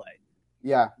you play.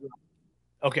 Yeah.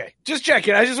 Okay, just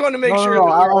checking. I just want to make sure. No,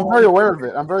 I'm very aware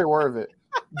of it.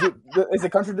 Is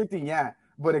it contradicting? Yeah,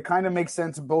 but it kind of makes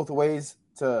sense both ways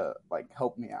to, like,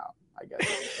 help me out, I guess.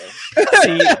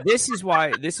 See, this is why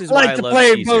I love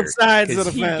play Caesar, both sides of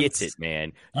the he fence. gets it,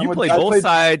 man. You play both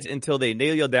sides until they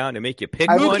nail you down and make you pick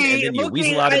one, and then you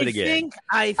weasel out of it again.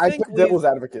 I I think play devil's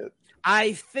advocate.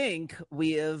 I think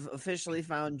we have officially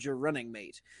found your running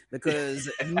mate because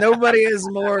nobody is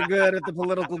more good at the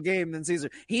political game than Caesar.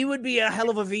 He would be a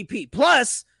hell of a VP.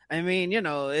 Plus, I mean,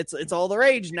 it's all the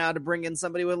rage now to bring in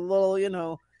somebody with a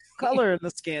little, color in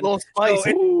the skin, a little spice.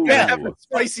 So have a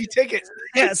spicy ticket.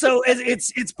 Yeah, so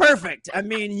it's perfect. I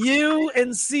mean, you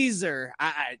and Caesar.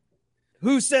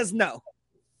 Who says no?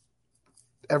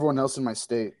 Everyone else in my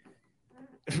state.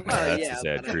 That's yeah, the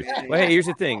sad but truth. okay. Well, hey, here's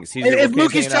the thing. Caesar, If we're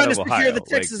Mookie's campaigning trying out to of secure Ohio. the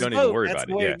Texas don't vote, even worry that's about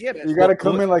it. where Yeah. you get it. You got to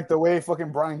come in like the way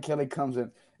fucking Brian Kelly comes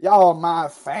in. Y'all my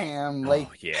family.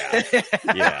 Oh,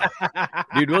 yeah.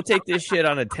 Dude, we'll take this shit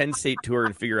on a 10-state tour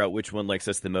and figure out which one likes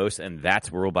us the most, and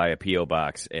that's where we'll buy a P.O.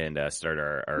 box and start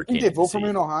our You think they vote for candidacy. me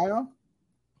in Ohio?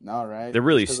 No, right? They're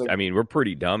really, Just 'cause, like, I mean, we're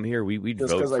pretty dumb here. We'd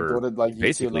just vote 'cause I for go to, like,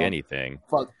 basically UCLA. anything.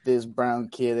 Fuck this brown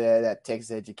kid at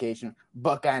Texas education.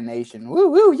 Buckeye Nation. Woo,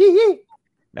 woo, yee, yee.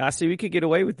 Nah, see, we could get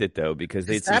away with it, though, because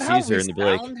they'd Is see that how Caesar we and they'd be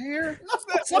like, sound here?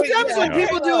 Sometimes when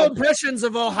people do impressions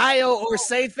of Ohio or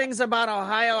say things about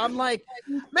Ohio, I'm like,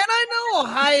 man, I know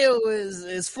Ohio is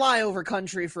flyover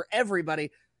country for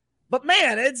everybody, but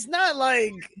man, it's not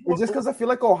like It's just because I feel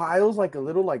like Ohio's like a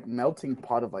little like melting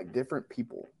pot of like different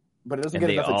people, but it doesn't and get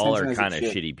they enough all attention are as kind it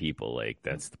of should. shitty people. Like,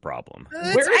 that's the problem.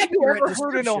 Where have you ever heard an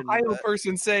description, Ohio but-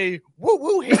 person say "woo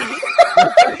woo"?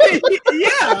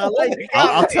 yeah, like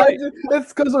I'll tell you.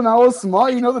 It's because when I was small,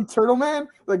 the turtle man,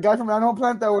 the guy from Animal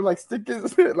Planet that would like stick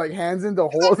his like hands into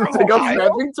holes and from take out Ohio?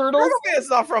 snapping turtles. Turtle Man's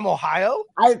not from Ohio.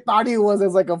 I thought he was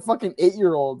as like a fucking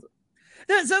 8-year-old.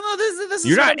 this is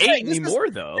You're what not I'm saying. 8 anymore,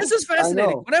 though. This is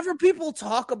fascinating. know. Whenever people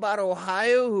talk about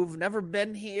Ohio who've never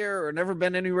been here or never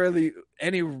been anywhere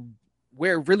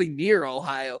really near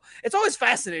Ohio, it's always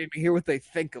fascinating to hear what they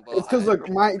think of Ohio. It's because like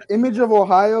my image of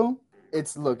Ohio,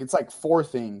 it's like 4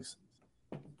 things.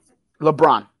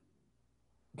 LeBron.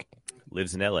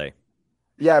 Lives in L.A.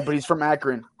 Yeah, but he's from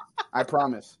Akron. I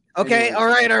promise. Okay, Anyways. all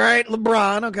right.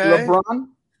 LeBron, okay. LeBron,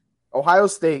 Ohio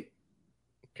State,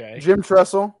 Okay. Jim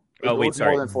Tressel. Oh, wait, It's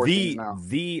sorry. more than 4 things now.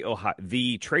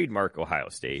 The trademark Ohio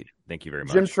State. Thank you very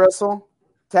much. Jim Tressel,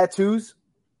 tattoos,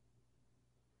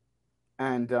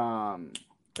 and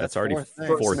That's already 4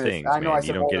 4 things. things, I know, I man. said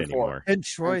You don't more get than 4. anymore. And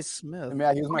Troy Smith.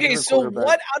 yeah, he was my Okay, favorite so quarterback.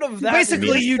 what out of that? Basically,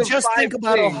 list you of just 5 think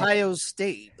about things- Ohio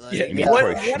State. Like, Yeah, You mean what,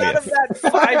 Troy what out of Smith.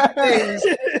 that 5 things?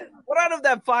 What out of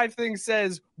that 5 things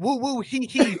says "woo woo hee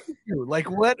hee"? Like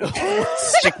what?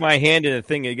 Stick my hand in a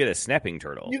thing and get a snapping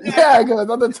turtle. Yeah, because I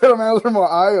thought the turtle man was from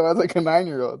Ohio. I was like a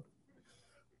 9-year-old.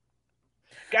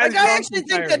 Guys, Like, I wrong actually think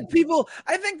comparison. that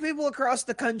people across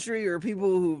the country or people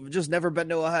who've just never been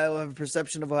to Ohio have a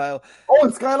perception of Ohio, Oh,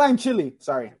 and Skyline Chili.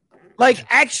 Sorry. like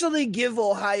actually give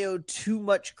Ohio too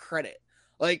much credit.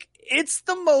 Like it's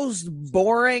the most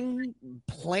boring,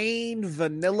 plain,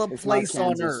 vanilla It's not place on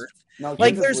Kansas. earth. No,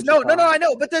 Like Kansas, there's no, Wichita. I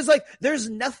know, but there's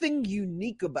nothing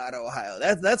unique about Ohio.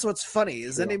 That's what's funny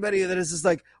is True. anybody that is just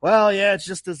like, well, yeah, it's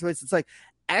just this place. It's like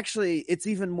actually it's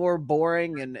even more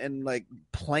boring and like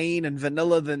plain and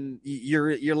vanilla than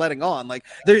you're letting on. Like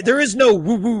there is no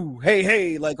woo woo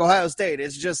hey like Ohio State.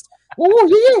 It's just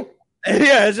Oh, yeah.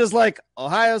 yeah, it's just like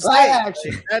Ohio State.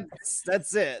 Action. Like,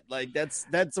 that's it. Like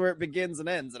that's where it begins and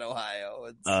ends in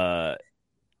Ohio.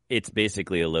 It's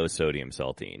basically a low sodium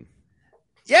saltine.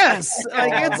 Yes,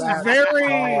 like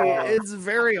Oh, it's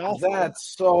very awful.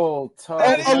 That's so tough.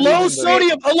 A low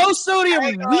sodium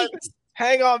Hang on. wheat.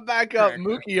 Hang on, back up.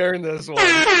 Mookie earned this one.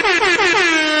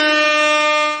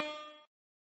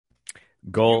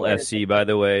 Goal FC, by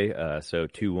the way. So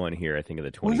 2-1 here, I think, of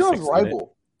the Who's y'all's 26th minute.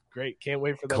 rival? Great. Can't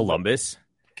wait for them. Columbus.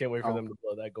 Can't wait for them to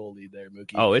blow that goal lead there,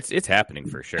 Mookie. Oh, it's happening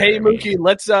for sure. Hey, Mookie,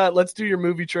 let's do your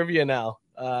movie trivia now.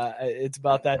 It's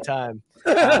about that time.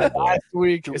 Last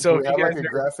week, so if you guys like a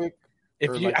graphic,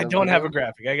 I don't have a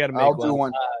graphic, I got to make I'll do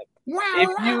one.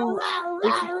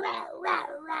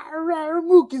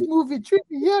 Mookie's movie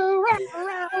trivia.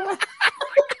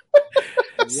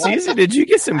 Caesar, did you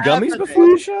get some gummies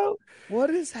before the show? What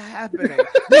is happening?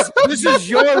 This is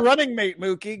your running mate,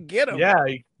 Mookie. Get him. Yeah,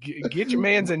 get your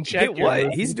man's in check. Get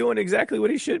what? He's doing exactly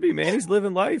what he should be, man. He's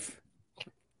living life.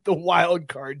 The wild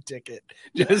card ticket.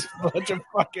 Just a bunch of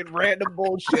fucking random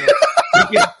bullshit.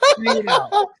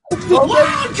 Wild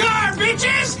card,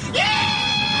 bitches! Yeah!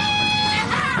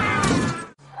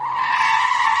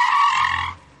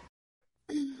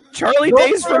 Charlie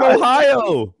Day's from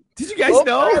Ohio. Did you guys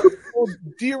know? We'll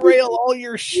derail all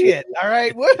your shit. All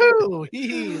right.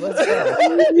 Woohoo. Let's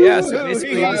go. Yeah, so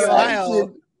basically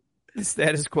the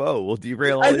status quo will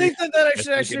derail all I think that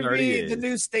should actually be the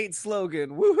new state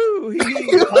slogan. Woohoo!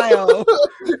 Ohio.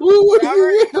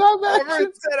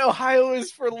 Robert said Ohio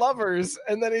is for lovers,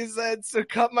 and then he said, "So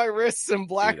cut my wrists and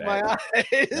black my eyes."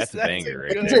 That's a banger,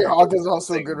 right? Jayhawk is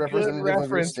also a good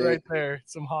reference right there.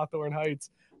 Some Hawthorne Heights.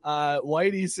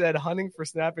 Whitey said, "Hunting for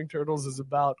snapping turtles is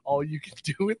about all you can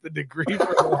do with the degree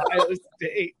from Ohio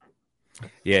State."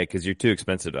 Yeah, because you're too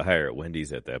expensive to hire at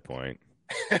Wendy's at that point.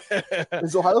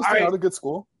 Is Ohio State not a good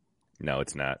school? No,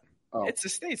 it's not. Oh. It's a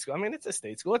state school. I mean, it's a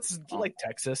state school. It's like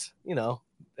Texas, you know.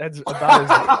 That's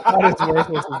about as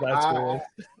worthless as that school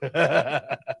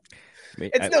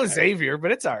is. It's no Xavier,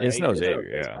 but it's all right. It's no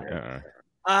Xavier,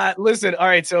 yeah. Listen, all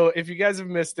right, so if you guys have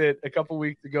missed it, a couple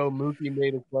weeks ago, Mookie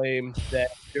made a claim that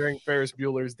during Ferris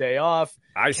Bueller's Day Off,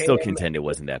 I still contend it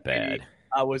wasn't that bad.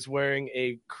 I was wearing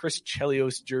a Chris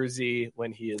Chelios jersey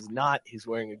when he is not. He's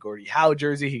wearing a Gordie Howe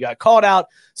jersey. He got called out,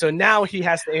 so now he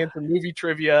has to answer movie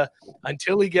trivia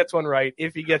until he gets one right.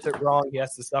 If he gets it wrong, he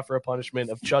has to suffer a punishment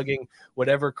of chugging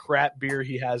whatever crap beer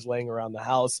he has laying around the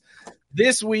house.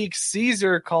 This week,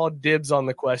 Caesar called dibs on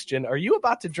the question. Are you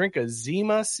about to drink a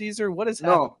Zima, Caesar? What is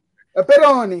happening? No, a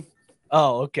pepperoni.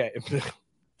 Oh, okay.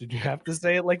 Did you have to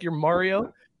say it like you're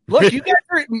Mario? Look, you guys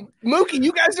are Mookie.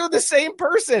 You guys are the same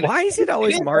person. Why is it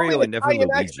always Mario and never Luigi?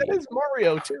 Accent is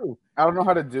Mario too. I don't know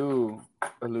how to do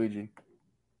a Luigi.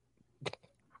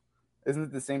 Isn't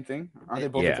it the same thing? Aren't they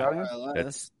both Italian?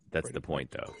 That's the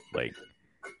point, though. Like,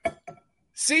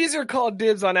 Caesar called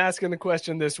dibs on asking the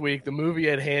question this week. The movie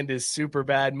at hand is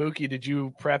Superbad. Mookie, did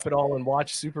you prep it all and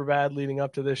watch Superbad leading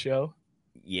up to this show?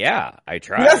 Yeah, I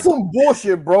tried. That's some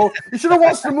bullshit, bro. You should have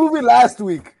watched the movie last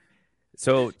week.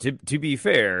 So to be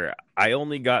fair, I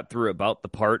only got through about the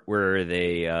part where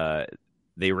they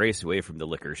race away from the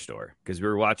liquor store because we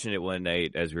were watching it one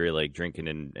night as we were like drinking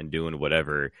and doing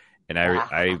whatever, and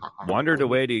I wandered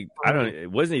away to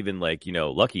it wasn't even like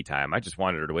lucky time. I just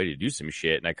wandered away to do some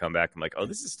shit, and I come back. I'm like, oh,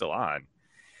 this is still on.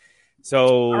 So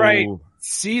all right,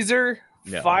 Caesar,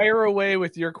 fire away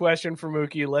with your question for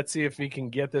Mookie. Let's see if he can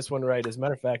get this one right. As a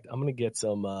matter of fact, I'm gonna get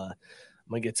some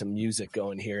music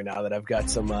going here now that I've got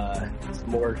some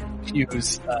more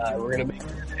cues. We're gonna make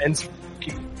ends.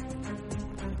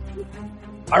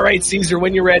 All right, Caesar,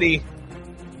 when you're ready,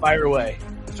 fire away.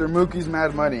 Mr. Mookie's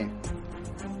Mad Money.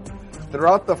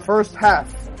 Throughout the first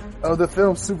half of the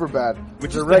film Superbad,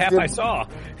 which is the half I saw.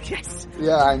 Yes.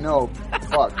 Yeah, I know.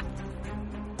 Fuck.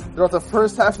 Throughout the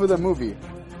first half of the movie,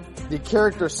 the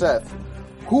character Seth,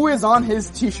 who is on his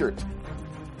t-shirt?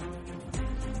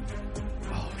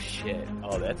 Shit.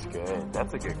 Oh, that's good.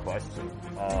 That's a good question.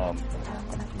 I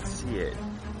can see it.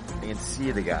 I can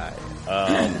see the guy.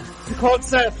 To quote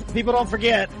Seth, people don't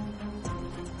forget.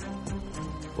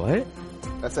 What?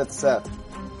 That said Seth.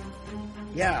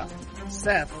 Yeah,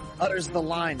 Seth utters the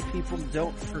line, people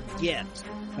don't forget.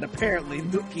 But apparently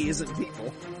Mookie isn't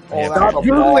people. Oh, stop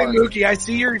Googling, Mookie. I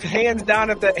see your hands down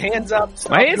at the hands up.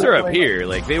 Stop My hands are up here.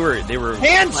 Like they were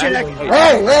hand check.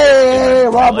 Hey,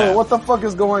 Robert, what the fuck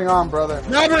is going on, brother?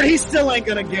 Robert, he still ain't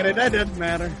gonna get it. That doesn't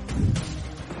matter.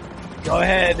 Go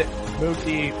ahead,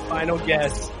 Mookie. Final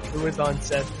guess. Who is on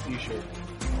Seth's t-shirt?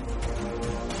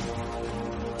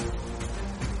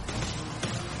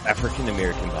 African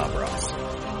American Bob Ross.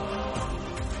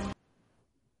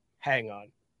 Hang on.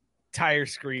 Tire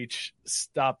screech.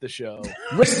 Stop the show.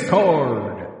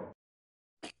 Record.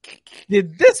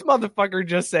 Did this motherfucker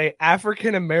just say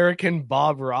African American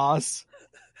Bob Ross?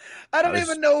 I don't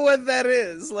even know what that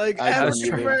is. Like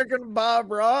African American Bob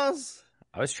Ross?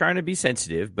 I was trying to be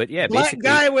sensitive, but yeah, black basically.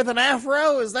 Guy with an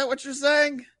afro? Is that what you're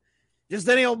saying? Just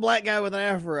any old black guy with an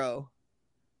afro.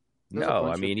 No,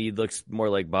 I mean, he looks more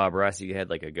like Bob Ross. He had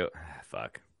like a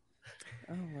fuck.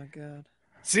 Oh my God.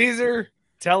 Caesar,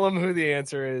 tell him who the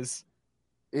answer is.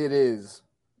 It is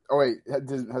Oh wait,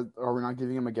 are we not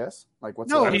giving him a guess? Like what's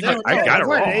No, the I got it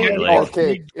wrong.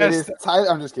 Okay, it is Tyler.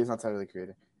 I'm just kidding. It's not Tyler the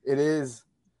Creator. It is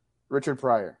Richard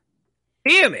Pryor.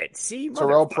 Damn it! See,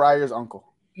 Terrell Pryor's uncle.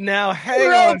 Now, hang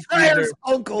on, Pryor's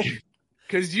uncle.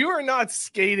 Because you are not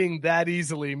skating that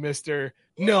easily, mister.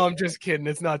 No, I'm just kidding.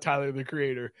 It's not Tyler, the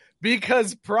Creator.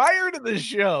 Because prior to the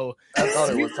show, I thought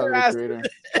it was Tyler, the Creator.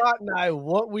 Scott and I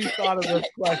what we thought of this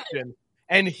question.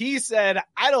 And he said,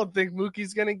 I don't think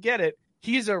Mookie's going to get it.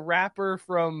 He's a rapper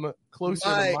from closer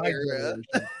to my generation.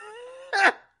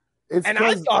 And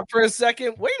I thought for a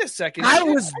second, wait a second. I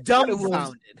was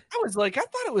dumbfounded. I was like, I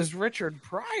thought it was Richard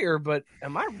Pryor, but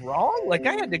am I wrong? Like,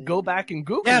 I had to go back and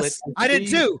Google it. Yes, I did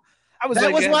too.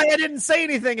 That was why I didn't say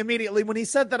anything immediately. When he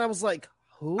said that, I was like,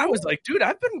 who? I was like, dude,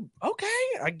 I've been okay.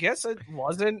 I guess it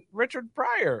wasn't Richard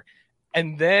Pryor.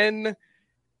 And then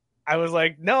I was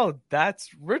like, no, that's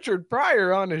Richard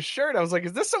Pryor on his shirt. I was like,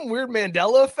 is this some weird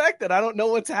Mandela effect that I don't know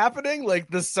what's happening? Like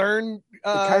the CERN. It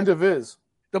kind of is.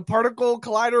 The particle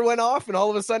collider went off, and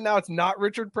all of a sudden now it's not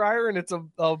Richard Pryor, and it's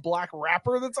a black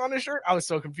rapper that's on his shirt. I was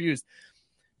so confused.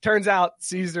 Turns out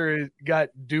Caesar got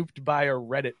duped by a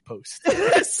Reddit post.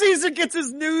 Caesar gets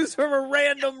his news from a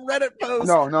random Reddit post.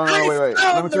 No, wait.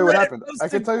 Let me tell you what happened. I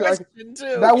can tell you.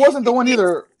 That wasn't the one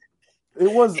either.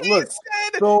 It was, he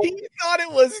thought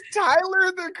it was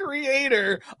Tyler, the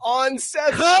Creator, on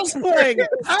set. Cosplaying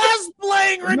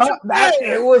Richard Pryor.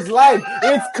 It was like,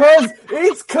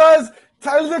 it's cause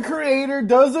Tyler, the Creator,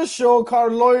 does a show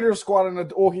called Loiter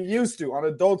Squad, he used to, on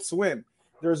Adult Swim.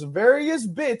 There's various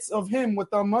bits of him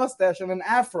with a mustache and an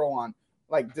afro on,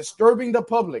 like disturbing the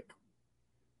public.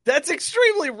 That's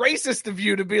extremely racist of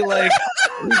you to be like,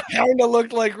 he kind of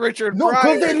looked like Richard Pryor. No,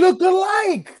 because they look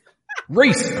alike.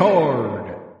 Race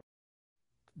card.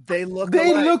 They look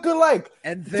alike.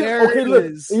 And there it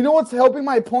is. You know what's helping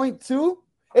my point too?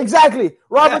 Exactly.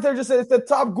 Robert there just said it's the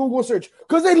top Google search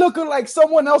because they look alike.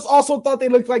 Someone else also thought they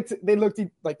looked like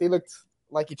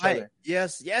each other.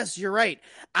 Yes, you're right.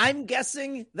 I'm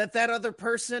guessing that other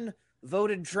person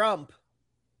voted Trump.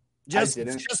 Just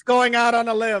going out on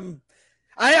a limb.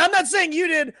 I'm not saying you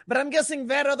did, but I'm guessing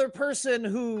that other person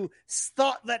who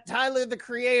thought that Tyler, the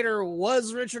Creator,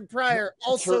 was Richard Pryor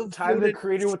also Tyler, the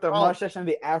Creator, with the mustache and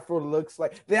the afro looks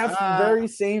like they have very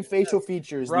same facial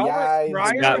features. The eyes,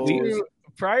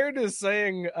 prior to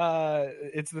saying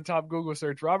it's the top Google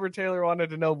search, Robert Taylor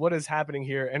wanted to know what is happening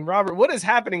here. And Robert, what is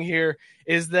happening here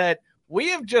is that we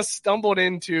have just stumbled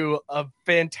into a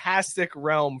fantastic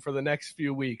realm for the next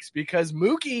few weeks because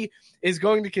Mookie is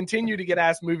going to continue to get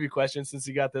asked movie questions since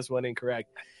he got this one incorrect.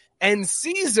 And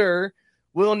Caesar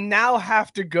will now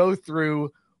have to go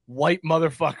through white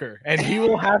motherfucker, and he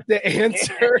will have to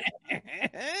answer.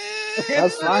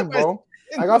 That's fine, bro.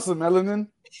 I got some melanin.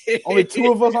 Only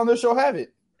two of us on this show have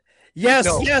it.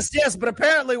 Yes, but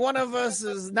apparently one of us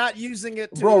is not using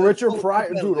it. Bro, Richard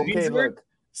Pryor, dude. Okay, look,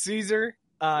 Caesar.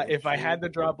 If I had the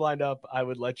drop lined up, I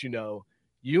would let you know.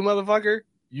 You motherfucker,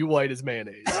 you white as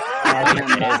mayonnaise. No,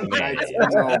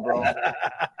 bro.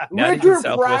 Richard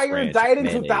Pryor died in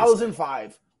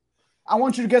 2005. I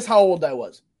want you to guess how old I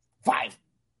was. 5.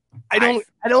 I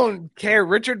don't care.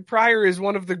 Richard Pryor is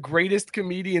one of the greatest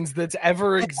comedians that's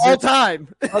ever existed. All time.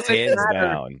 Hands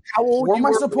down. How old Where am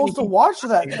I supposed to watch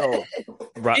that though?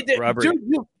 Robert.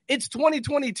 Dude, it's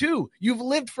 2022. You've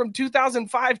lived from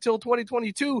 2005 till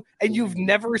 2022, and you've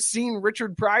never seen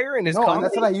Richard Pryor in his comedy? And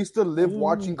that's what I used to live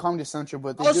watching Comedy Central,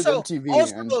 but they did on TV.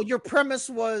 Also, your premise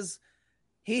was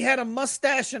he had a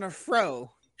mustache and a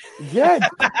fro. Yeah,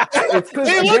 it's because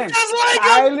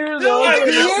Tyler, the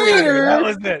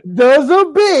Creator, it. does a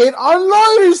bit on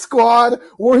Loiter Squad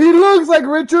where he looks like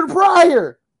Richard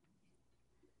Pryor.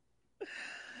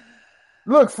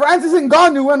 Look, Francis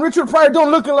Ngannou and Richard Pryor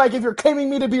don't look alike if you're claiming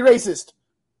me to be racist.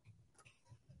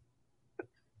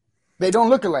 They don't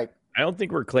look alike. I don't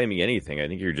think we're claiming anything. I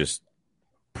think you're just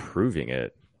proving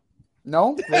it.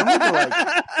 No, they don't look alike.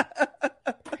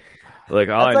 Like,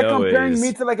 all That's I like know comparing is...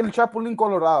 me to like El Chapulín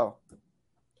Colorado.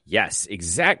 Yes,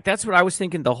 exact. That's what I was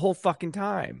thinking the whole fucking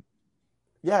time.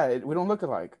 Yeah, we don't look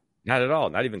alike. Not at all.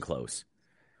 Not even close.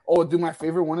 Oh, dude, my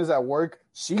favorite one is at work.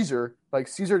 Caesar. Like,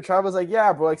 Caesar Chavez, like,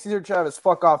 yeah, bro. Like, Caesar Chavez,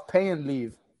 fuck off, pay and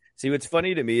leave. See, what's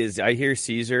funny to me is I hear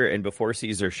Caesar, and before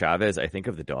Caesar Chavez, I think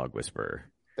of the Dog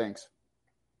Whisperer. Thanks.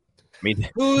 I mean,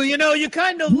 who, you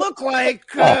kind of look like,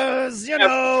 because,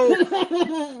 Mr.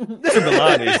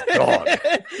 Milani's dog.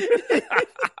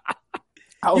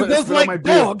 You both like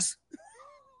dogs.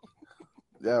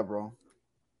 Yeah, bro.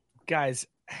 Guys,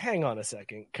 hang on a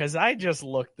second, because I just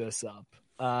looked this up,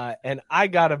 and I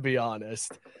gotta be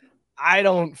honest. I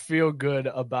don't feel good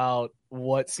about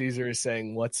what Caesar is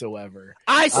saying whatsoever.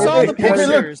 I saw the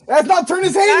pictures. That's not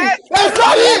Turnus Haley. That's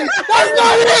not it. That's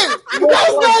not it.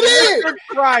 That's not it.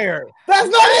 Prior. That's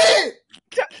not it.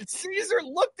 Caesar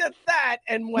looked at that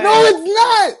and went, "No, it's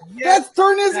not. That's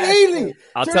Turnus Haley."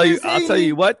 I'll tell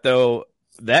you what though.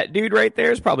 That dude right there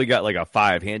has probably got like a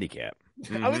 5 handicap.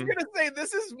 I was gonna say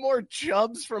this is more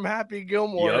Chubbs from Happy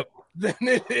Gilmore than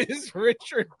it is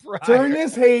Richard Pryor.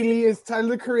 Turnus Haley is Tyler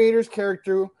the Creator's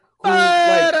character.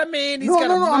 But I mean, he's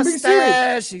got a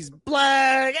mustache. He's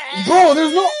black. Bro,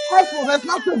 there's no afro. That's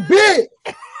not the bit.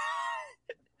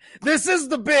 This is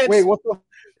the bit. Wait, what the?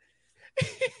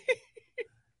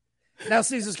 Now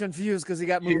Caesar's confused because he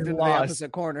got moved into the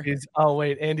opposite corner.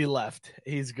 Andy left.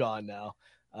 He's gone now.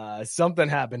 Something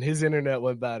happened. His internet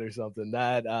went bad or something.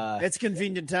 It's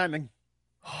convenient timing.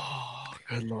 Oh,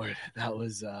 good Lord. That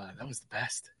was the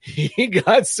best. He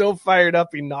got so fired up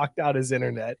he knocked out his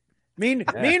internet.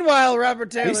 Meanwhile, Robert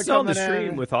Taylor still on the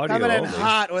stream with audio coming in only.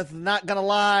 hot with not gonna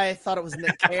lie. Thought it was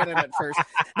Nick Cannon at first.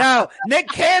 Now Nick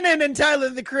Cannon and Tyler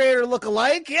the Creator look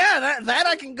alike. Yeah, that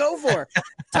I can go for.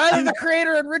 Tyler the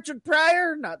Creator and Richard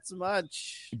Pryor, not so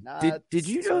much. Did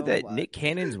you know that Nick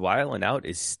Cannon's Wildin' Out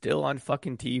is still on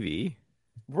fucking TV?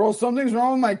 Bro, something's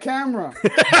wrong with my camera. What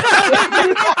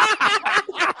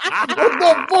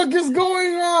the fuck is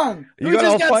going on? You got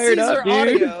all fired up,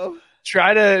 dude. Audio.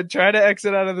 Try to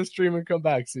exit out of the stream and come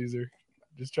back, Caesar.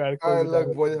 Just try to close All right, it look,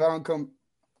 down. boys, if I don't come,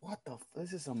 what the?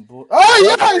 This is some bull. Oh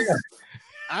yes.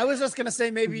 I was just gonna say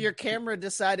maybe your camera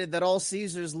decided that all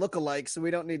Caesars look alike, so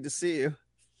we don't need to see you.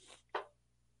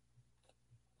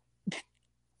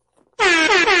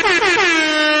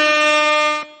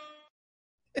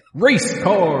 Race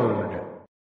card.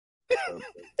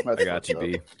 I got you,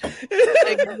 B.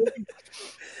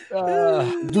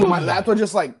 Dude, my laptop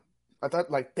just like. I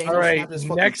thought like. All right,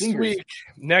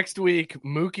 next week,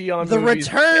 Mookie on the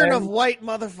movies return 10. of white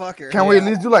motherfucker. Can we at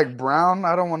least do like Brown?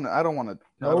 I don't want to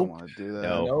do that.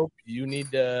 Nope. You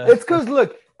need to. It's because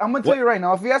look, I'm gonna tell you right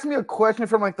now. If you ask me a question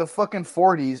from like the fucking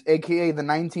 40s, aka the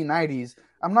 1990s,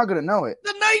 I'm not gonna know it.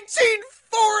 The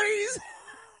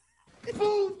 1940s.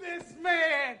 Move this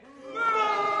man.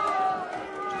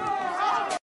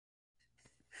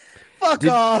 Fuck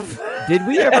off. Did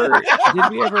we ever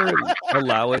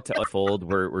allow it to unfold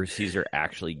where Caesar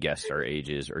actually guessed our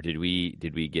ages, or did we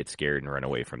get scared and run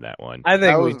away from that one? I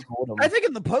think we told him. I think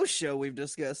in the post show we've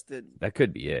discussed it. That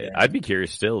could be it. I'd be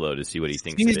curious still though to see what he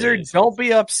thinks. Caesar, it is. don't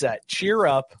be upset. Cheer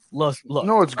up. Look.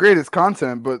 No, it's great. It's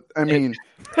content, but I mean,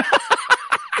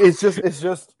 it's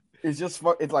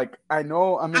like I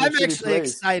know I'm in a shitty actually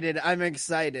place excited. I'm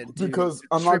excited because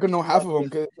I'm not gonna know half of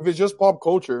them. If it's just pop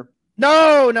culture.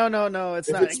 No. It's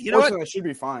if not. It's you know what? That should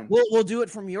be fine. We'll do it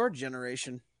from your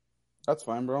generation. That's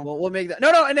fine, bro. We'll make that.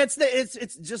 No, and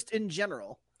it's just in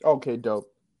general. Okay,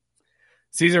 dope.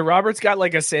 Caesar, Robert's got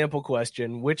like a sample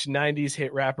question. Which 90s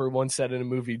hit rapper once said in a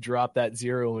movie, "Drop that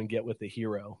zero and get with the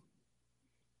hero"?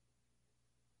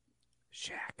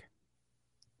 Shaq.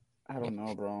 I don't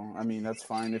know, bro. I mean, that's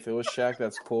fine. If it was Shaq,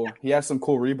 that's cool. He has some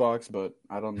cool Reeboks, but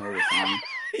I don't know the song.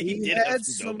 He did had have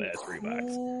some dope-ass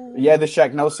Reeboks. Yeah, the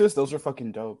Shaqnosis, those are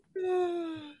fucking dope.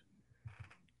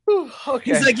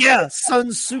 Okay. He's like, yeah,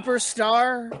 Sun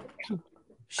Superstar.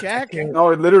 Shaq? No,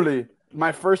 literally.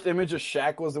 My first image of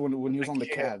Shaq was when he was on the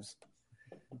Cavs.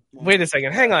 Wait a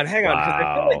second. Hang on. Because I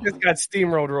Wow. feel like this got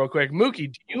steamrolled real quick.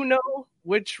 Mookie, do you know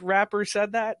which rapper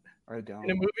said that I don't.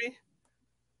 in a movie?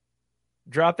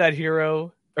 Drop that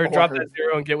hero, or drop that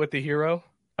zero and get with the hero?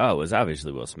 Oh, it was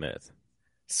obviously Will Smith.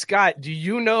 Scott, do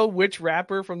you know which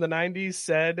rapper from the 90s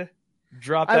said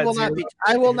drop that zero?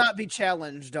 I will not be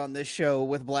challenged on this show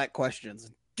with black questions.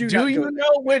 Do you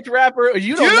know which rapper?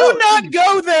 You do don't know. not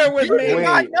go there with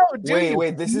me.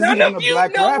 Wait, this isn't even a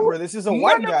black rapper. This is a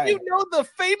white guy. You know the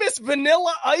famous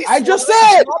Vanilla Ice. I just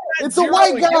said it's a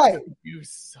white guy. You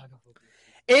son of a.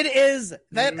 It is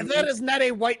that is not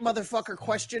a white motherfucker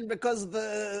question because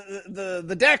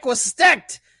the deck was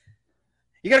stacked.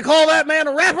 You gonna call that man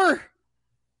a rapper?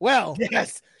 Well,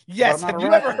 yes. Have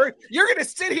you ever heard? You're gonna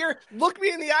sit here, look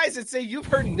me in the eyes, and say you've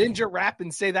heard ninja rap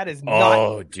and say that is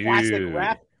not classic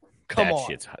rap. Come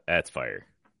on, that's fire.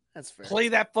 That's fair. Play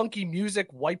that funky music,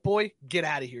 white boy. Get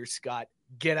out of here, Scott.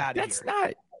 Get out of here. That's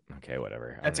not. Okay,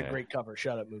 whatever. That's a great cover.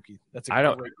 Shut up, Mookie. That's a I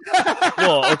don't. great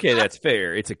Well, okay, that's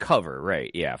fair. It's a cover,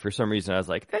 right? Yeah. For some reason, I was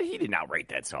like, he did not write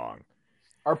that song.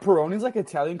 Are Peronis like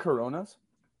Italian Coronas?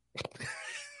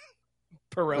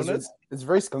 Peronas? It's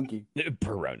very skunky.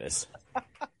 Peronas.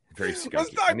 Very Let's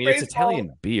skunky. talk I mean, it's baseball.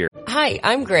 Italian beer. Hi,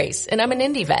 I'm Grace, and I'm an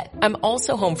indie vet. I'm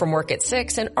also home from work at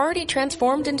 6 and already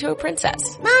transformed into a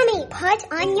princess. Mommy,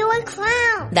 put on your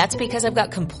crown. That's because I've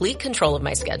got complete control of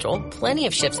my schedule, plenty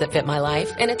of shifts that fit my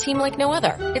life, and a team like no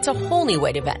other. It's a whole new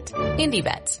way to vet. Indie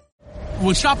vets.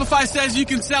 When Shopify says you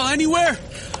can sell anywhere,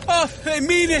 oh, they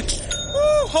mean it.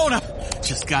 Woo, hold up.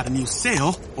 Just got a new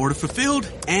sale. Order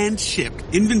fulfilled and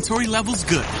shipped. Inventory levels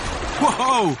good.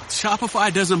 Whoa,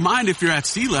 Shopify doesn't mind if you're at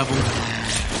sea level.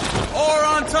 Or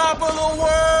on top of the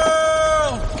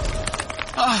world!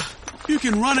 You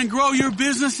can run and grow your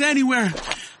business anywhere.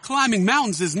 Climbing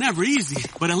mountains is never easy,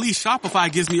 but at least Shopify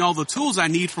gives me all the tools I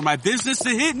need for my business to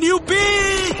hit new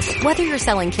peaks! Whether you're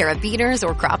selling carabiners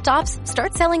or crop tops,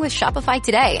 start selling with Shopify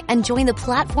today and join the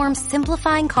platform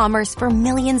simplifying commerce for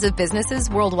millions of businesses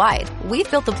worldwide. We've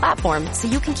built the platform so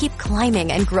you can keep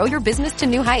climbing and grow your business to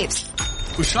new heights.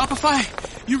 With Shopify,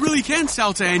 you really can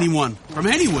sell to anyone, from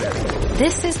anywhere.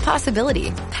 This is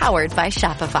Possibility, powered by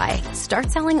Shopify. Start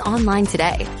selling online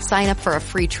today. Sign up for a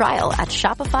free trial at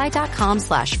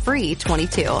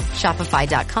shopify.com/free22.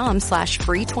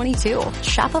 Shopify.com/free22.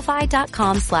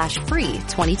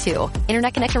 Shopify.com/free22.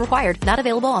 Internet connection required. Not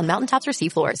available on mountaintops or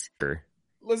seafloors.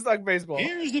 Let's talk baseball.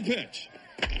 Here's the pitch.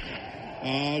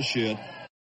 Oh, shit.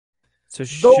 So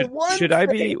should I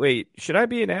be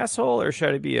an asshole or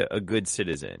should I be a good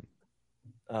citizen?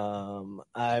 I'm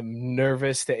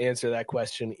nervous to answer that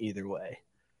question either way.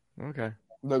 Okay.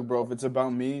 Look, bro, if it's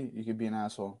about me, you could be an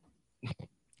asshole.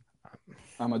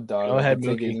 I'm a dog. Go ahead,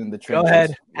 Mookie. Mookie. In the Go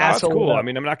ahead, That's asshole. cool. I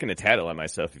mean, I'm not going to tattle on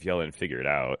myself if y'all didn't figure it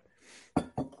out.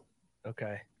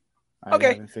 Okay. I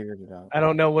Okay. haven't figured it out. I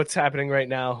don't know what's happening right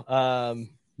now.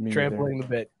 Me Trampling neither. the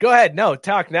bit. Go ahead. No,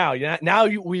 talk now.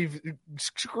 We've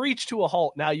screeched to a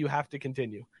halt. Now you have to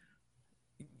continue.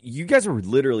 You guys were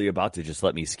literally about to just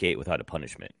let me skate without a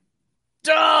punishment.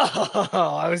 Oh,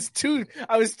 I was too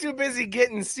busy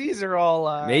getting Caesar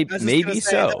all. Maybe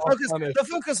so. The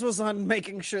focus was on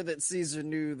making sure that Caesar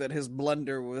knew that his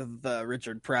blunder with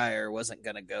Richard Pryor wasn't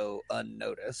going to go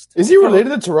unnoticed. Is he related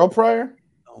to Terrell Pryor?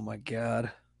 Oh my God!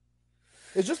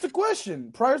 It's just a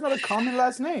question. Pryor's not a common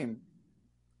last name.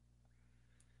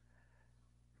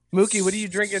 Mookie, what are you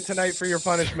drinking tonight for your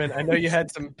punishment? I know you had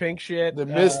some pink shit. The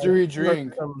mystery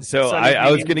drink. So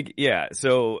I was going to,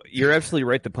 so you're absolutely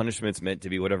right. The punishment's meant to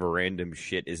be whatever random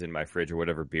shit is in my fridge or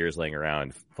whatever beer's laying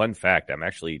around. Fun fact,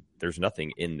 there's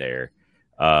nothing in there.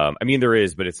 I mean, there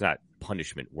is, but it's not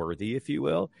punishment worthy, if you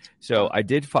will. So I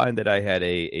did find that I had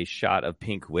a shot of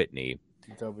Pink Whitney.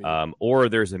 Or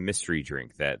there's a mystery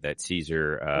drink that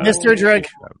Caesar.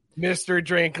 Mystery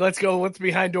drink. Let's go. What's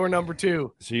behind door number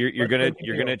 2? So you're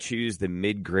gonna choose the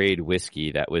mid-grade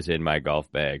whiskey that was in my golf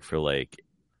bag for like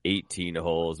 18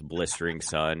 holes, blistering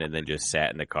sun, and then just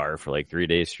sat in the car for like 3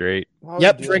 days straight.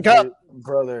 Drink up,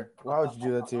 brother. Why would you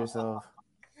do that to yourself?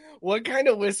 What kind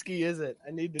of whiskey is it?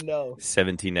 I need to know.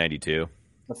 1792.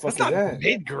 That's not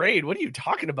mid-grade. What are you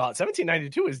talking about?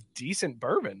 1792 is decent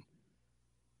bourbon.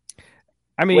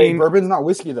 I mean, wait, bourbon's not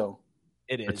whiskey though.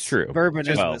 It is. It's true. Bourbon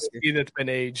is whiskey that's been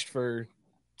aged for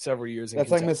several years.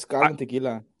 That's like mezcal and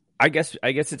tequila. I guess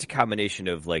it's a combination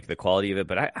of like the quality of it,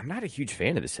 but I'm not a huge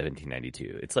fan of the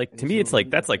 1792. It's like, to me, it's like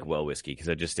that's like well whiskey because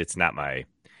it's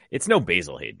no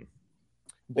Basil Hayden.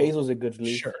 Basil's a good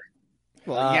leaf. Sure.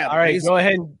 Well, all right, go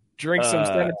ahead and drink some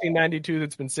 1792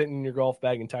 that's been sitting in your golf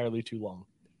bag entirely too long.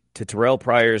 To Terrell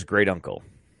Pryor's great uncle.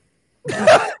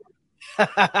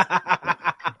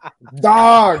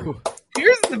 Dog.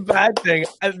 Here's the bad thing.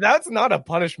 That's not a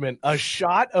punishment. A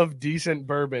shot of decent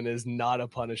bourbon is not a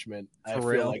punishment. I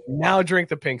feel like. Now drink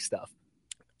the pink stuff.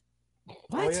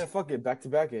 What? Oh yeah, fuck it. Back to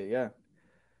back it. Yeah.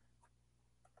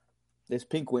 This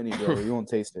Pink Whitney, bro. You won't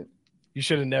taste it. You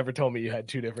should have never told me you had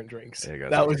 2 different drinks.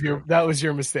 That was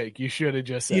your mistake. You should have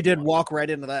just said you did walk right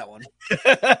into that one.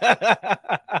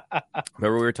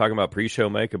 Remember we were talking about pre-show,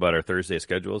 Mike, about our Thursday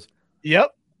schedules?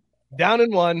 Yep. Down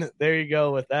in 1. There you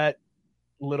go with that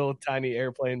little tiny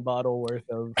airplane bottle worth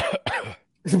of.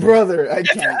 Brother, I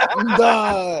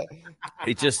can't.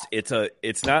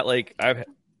 It's not like I've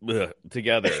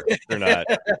together or not.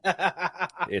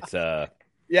 It's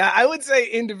Yeah, I would say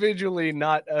individually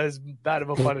not as bad of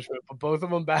a punishment, but both of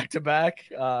them back to back.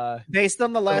 Based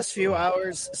on the last few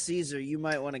hours, Caesar, you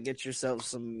might want to get yourself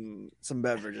some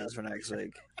beverages for next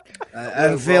week. I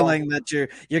have a feeling that you're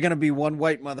going to be one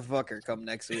white motherfucker come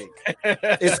next week.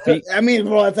 I mean,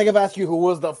 bro, I think I've asked you who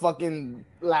was the fucking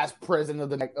last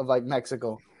president of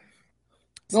Mexico.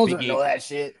 No one's gonna know that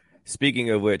shit.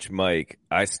 Speaking of which, Mike,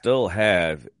 I still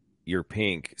have your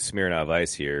pink Smirnoff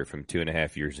Ice here from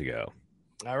 2.5 years ago.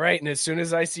 All right, and as soon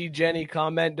as I see Jenny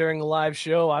comment during a live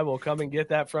show, I will come and get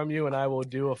that from you, and I will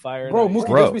do a fire. Bro,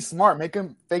 Mookie, just be smart. Make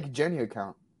him fake Jenny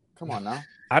account. Come on now.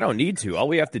 I don't need to. All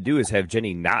we have to do is have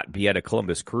Jenny not be at a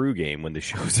Columbus Crew game when the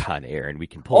show's on air, and we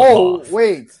can pull it off. Oh,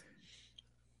 wait.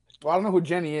 Well, I don't know who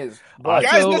Jenny is.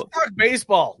 Guys, let's talk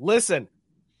baseball. Listen,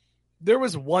 there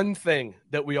was one thing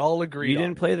that we all agreed on. You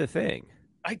didn't play the thing.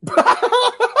 I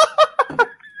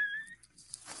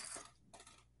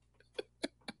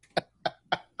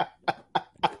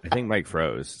think Mike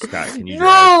froze. Scott, can you?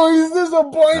 No, he's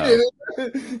disappointed.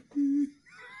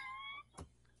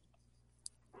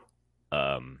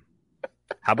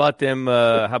 How about them?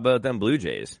 How about them Blue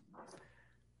Jays?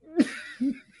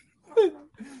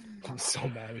 I'm so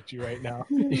mad at you right now.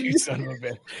 You son of a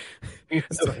bitch.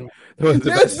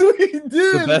 Yes, we did.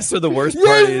 The best or the worst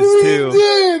part is too.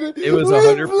 It was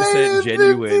 100%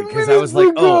 genuine because I was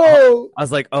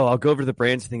like, I'll go over to the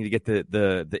Brands thing to get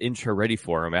the intro ready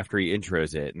for him after he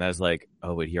intros it, and I was like,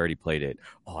 oh wait, he already played it.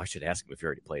 Oh, I should ask him if he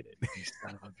already played it. You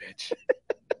son of a bitch.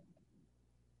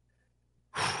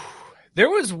 There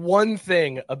was one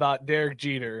thing about Derek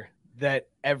Jeter that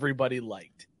everybody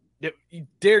liked.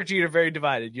 Derek Jeter, very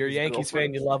divided. You're a Yankees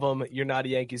fan, you love him. You're not a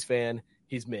Yankees fan,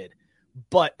 he's mid.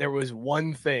 But there was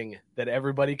one thing that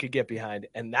everybody could get behind,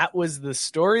 and that was the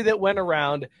story that went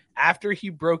around after he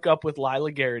broke up with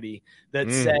Lila Garrity that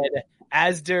said,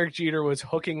 as Derek Jeter was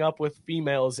hooking up with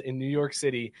females in New York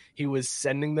City, he was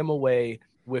sending them away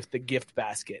with the gift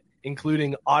basket,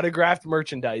 including autographed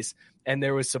merchandise. And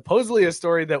there was supposedly a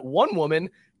story that one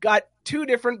woman got 2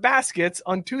 different baskets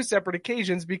on 2 separate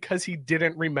occasions because he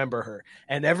didn't remember her.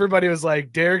 And everybody was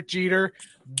like, Derek Jeter,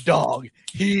 dog.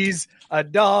 He's a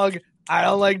dog. I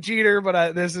don't like Jeter,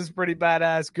 but this is pretty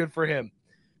badass. Good for him.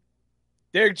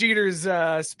 Derek Jeter's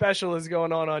special is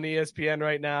going on ESPN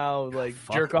right now, like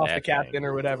jerk off the captain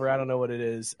or whatever. I don't know what it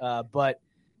is. But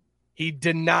he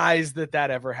denies that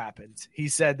ever happened. He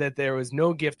said that there was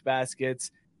no gift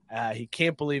baskets. He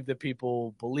can't believe that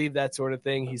people believe that sort of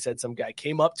thing. He said some guy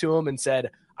came up to him and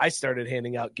said, I started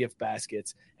handing out gift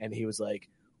baskets. And he was like,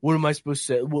 what am I supposed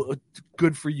to say? Well,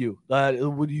 good for you.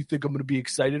 What do you think I'm going to be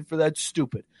excited for that?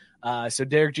 Stupid. So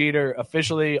Derek Jeter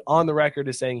officially on the record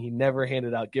is saying he never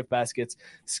handed out gift baskets.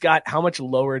 Scott, how much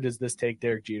lower does this take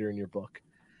Derek Jeter in your book?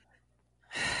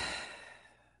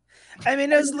 I mean,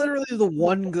 that's literally the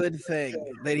one good thing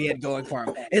that he had going for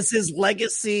him. It's his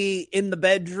legacy in the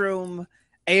bedroom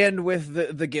and with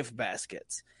the gift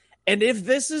baskets. And if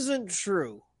this isn't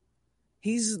true,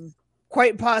 he's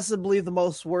quite possibly the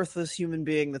most worthless human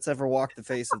being that's ever walked the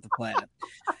face of the planet.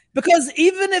 Because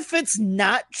even if it's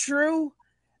not true,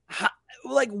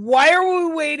 why are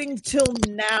we waiting till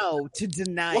now to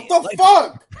deny it? What the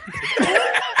fuck?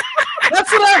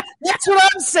 That's what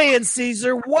I'm saying,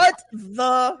 Caesar. What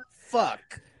the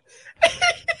fuck?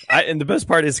 And the best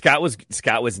part is Scott was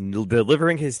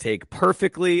delivering his take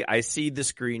perfectly. I see the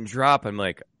screen drop. I'm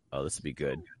like, oh, this will be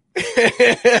good.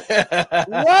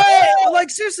 Why?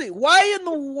 Like, seriously, why in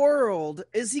the world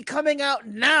is he coming out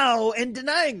now and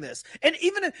denying this? And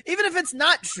even if it's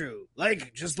not true,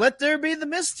 like, just let there be the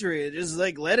mystery. Just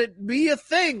like let it be a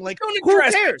thing. Like, who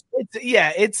cares?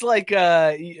 It's like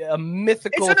a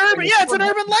mythical. It's an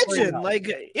urban legend.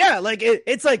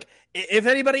 It's like if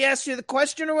anybody asks you the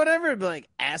question or whatever, it'd be like,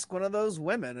 ask one of those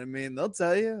women. I mean, they'll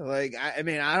tell you. Like, I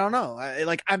mean, I don't know.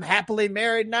 I'm happily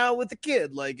married now with a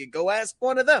kid. Like, go ask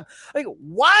one of them. Like,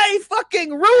 why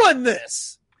fucking ruin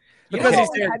this? Because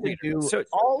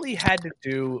all he had to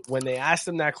do when they asked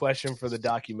him that question for the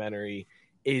documentary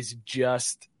is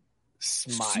just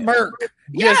smile. Smirk.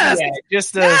 Yes.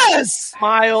 Just a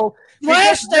smile.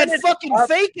 Flash that fucking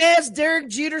fake ass Derek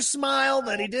Jeter smile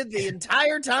that he did the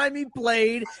entire time he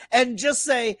played and just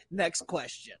say, next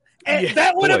question. And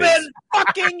that would have been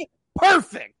fucking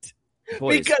perfect.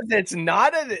 Because it's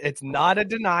not a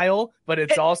denial, but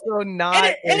it's also not,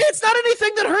 and it's not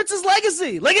anything that hurts his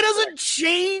legacy. Like, it doesn't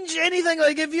change anything.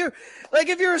 Like,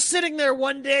 if you're sitting there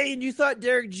one day and you thought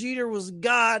Derek Jeter was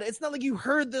God, it's not like you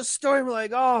heard this story and were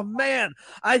like, oh man,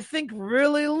 I think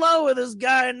really low of this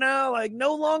guy now. Like,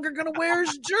 no longer gonna wear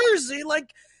his jersey. Like,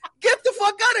 get the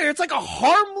fuck out of here. It's like a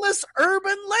harmless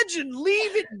urban legend.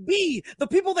 Leave it be. The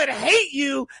people that hate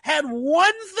you had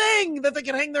one thing that they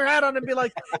can hang their hat on and be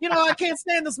like, I can't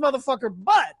stand this motherfucker,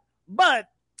 but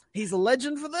he's a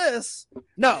legend for this.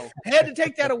 No, had to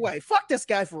take that away. Fuck this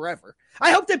guy forever.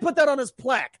 I hope they put that on his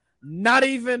plaque. Not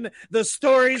even the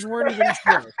stories weren't even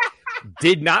true.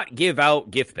 Did not give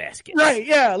out gift baskets. Right,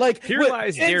 yeah. Like, here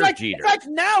lies Derek Jeter. In fact,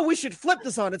 now we should flip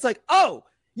this on. It's like, oh,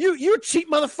 You cheap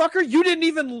motherfucker. You didn't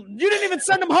even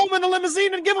send him home in a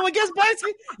limousine and give him a gift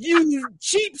basket. You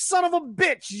cheap son of a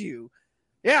bitch, you.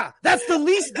 Yeah, that's the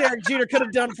least Derek Jeter could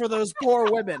have done for those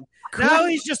poor women. Now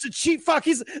he's just a cheap fuck.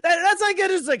 That's like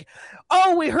it is like,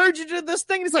 oh, we heard you did this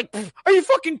thing. And he's like, are you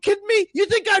fucking kidding me? You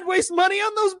think I'd waste money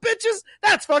on those bitches?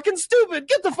 That's fucking stupid.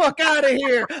 Get the fuck out of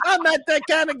here. I'm not that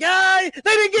kind of guy. They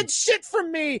didn't get shit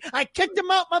from me. I kicked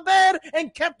them out my bed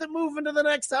and kept it moving to the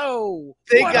next hoe.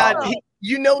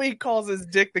 He calls his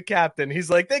dick the captain. He's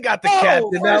like, they got the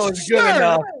captain. That was good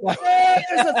enough.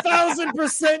 There's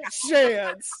 1,000%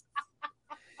 chance.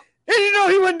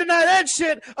 And he wouldn't deny that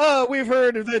shit. Oh, we've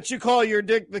heard that you call your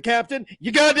dick the captain.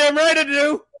 You goddamn right I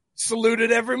do.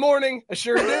 Saluted every morning. I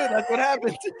sure do. That's what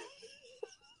happened.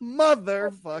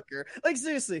 Motherfucker. Like,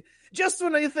 seriously, just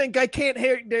when I think I can't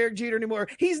hate Derek Jeter anymore,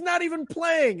 he's not even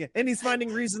playing, and he's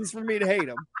finding reasons for me to hate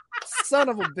him. Son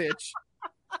of a bitch.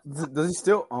 Does he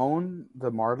still own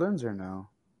the Marlins or no?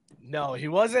 No, he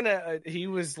wasn't. He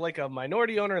was like a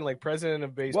minority owner and like president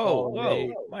of baseball.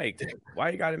 Whoa, Mike!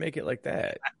 Why you got to make it like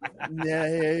that? Yeah,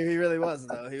 he really was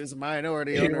though. He was a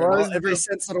minority owner in every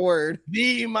sense of the word.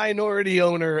 The minority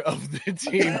owner of the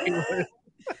team.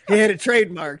 He had it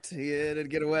trademarked. He had to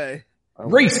get away.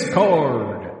 Race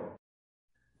card.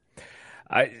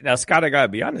 Now, Scott, I gotta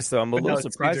be honest though, I'm a little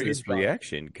surprised at this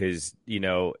reaction because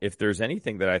if there's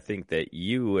anything that I think that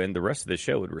you and the rest of the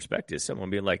show would respect is someone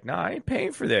being like, "Nah, I ain't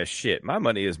paying for that shit. My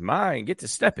money is mine. Get to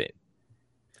step it."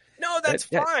 No, that's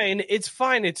fine. It's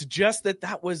fine. It's just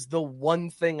that was the one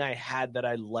thing I had that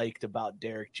I liked about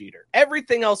Derek Jeter.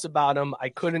 Everything else about him I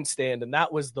couldn't stand, and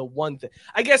that was the one thing.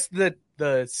 I guess the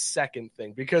second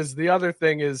thing, because the other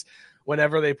thing is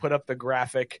whenever they put up the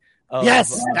graphic.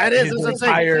 That is the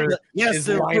entire thing. Yes,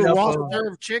 the roster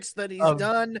of chicks that he's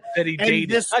done that he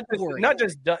dated, not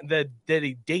just that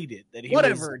he dated, that he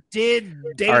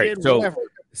dated. All right, whatever.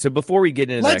 So before we get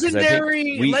into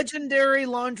legendary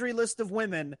laundry list of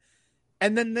women,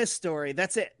 and then this story.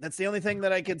 That's it. That's the only thing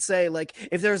that I could say. Like,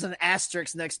 if there's an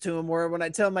asterisk next to him, where when I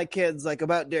tell my kids like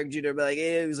about Derek Jeter, I'll be like,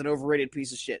 "Hey, he was an overrated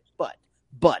piece of shit." But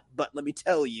let me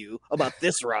tell you about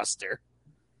this roster.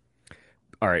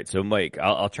 All right, so Mike,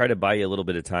 I'll try to buy you a little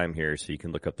bit of time here so you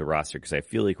can look up the roster because I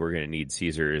feel like we're going to need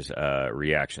Caesar's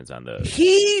reactions on those.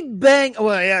 He banged.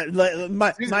 Well, yeah.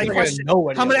 My question. I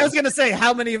was going to say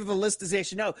how many of the list does he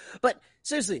actually know? But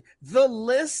seriously, the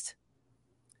list.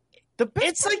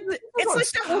 It's like the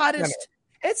hottest.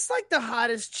 It's like the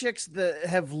hottest chicks that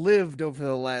have lived over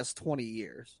the last 20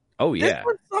 years. Oh yeah, this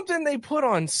was something they put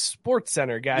on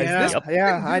SportsCenter, guys.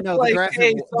 I know. Like,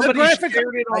 the graphic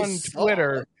shared it on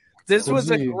Twitter. This was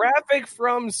a graphic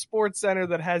from SportsCenter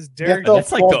that has Derek.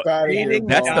 That's like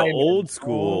the old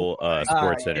school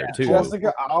SportsCenter too.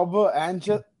 Jessica Alba and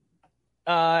his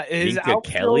outfield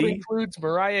Kelly includes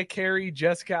Mariah Carey,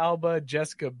 Jessica Alba,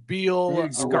 Jessica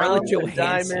Biel, Scarlett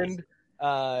Johansson,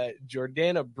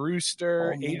 Jordana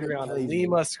Brewster, Adriana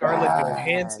Lima, Scarlett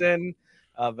Johansson.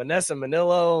 Vanessa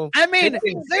Manillo. I mean,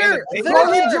 there are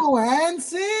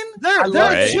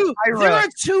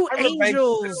two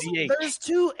angels. There's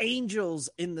two angels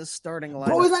in the starting lineup.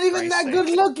 Bro, he's not even that good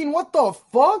looking. What the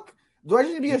fuck? Do I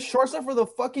need to be a shortstop for the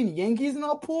fucking Yankees and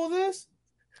I'll pull this?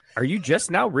 Are you just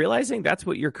now realizing that's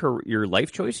what your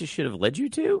life choices should have led you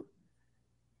to?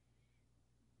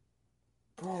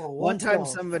 Bro, one time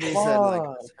somebody said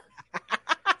like.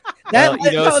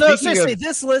 Seriously,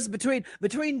 this list between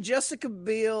Jessica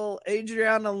Biel,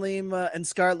 Adriana Lima, and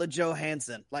Scarlett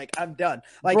Johansson, like I'm done.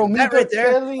 Like that right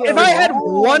there. If I had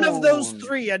one of those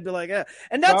three, I'd be like, yeah.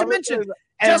 And not to mention,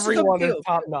 everyone is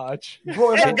top notch.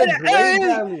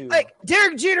 Like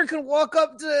Derek Jeter could walk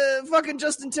up to fucking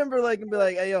Justin Timberlake and be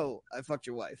like, "Hey, yo, I fucked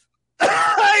your wife."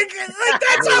 like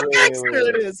that's how gangster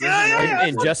it is.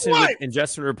 And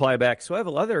Justin replied back, so I have a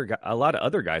lot of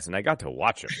other guys, and I got to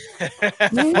watch them.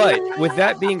 But with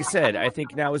that being said, I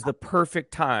think now is the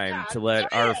perfect time to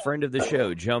let our friend of the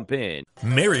show jump in.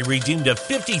 Mary redeemed a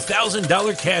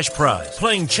 $50,000 cash prize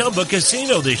playing Chumba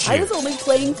Casino this year. I was only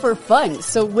playing for fun,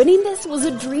 so winning this was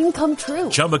a dream come true.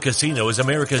 Chumba Casino is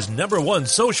America's #1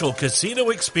 social casino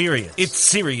experience. It's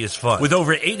serious fun. With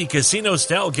over 80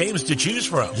 casino-style games to choose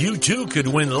from, you too could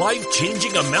win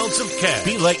life-changing amounts of cash.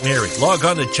 Be like Mary. Log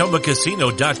on to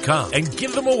ChumbaCasino.com and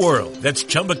give them a whirl. That's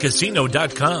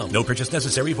ChumbaCasino.com. No purchase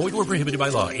necessary. Void where prohibited by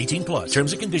law. 18+.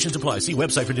 Terms and conditions apply. See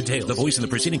website for details. The voice in the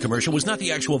preceding commercial was not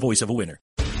the actual voice of a winner.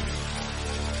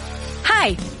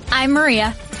 Hi, I'm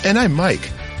Maria. And I'm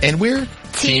Mike. And we're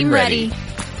Team Ready.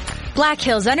 Black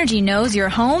Hills Energy knows your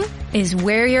home is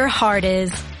where your heart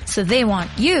is. So they want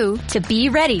you to be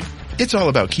ready. It's all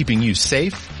about keeping you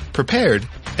safe, prepared,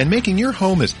 and making your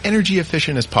home as energy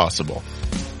efficient as possible.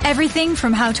 Everything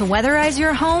from how to weatherize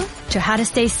your home to how to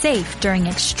stay safe during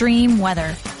extreme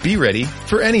weather. Be ready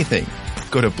for anything.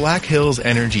 go to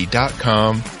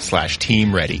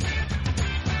blackhillsenergy.com/team ready.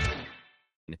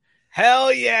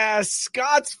 Hell yeah,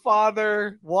 Scott's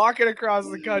father walking across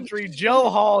the country, Joe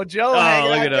Hall. Joe, hang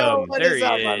look on. at Joe, him. what There is he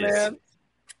up, my is. man?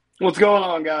 What's going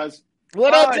on, guys?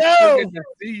 What up, It's Joe? so Good to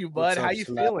see you, bud. What's How up, you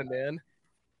Slap? feeling, man?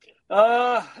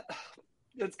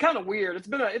 It's kind of weird. It's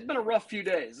been a rough few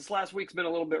days. This last week's been a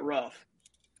little bit rough.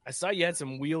 I saw you had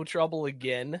some wheel trouble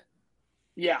again.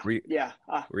 Yeah, Were you- yeah.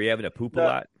 Were you having to poop a the-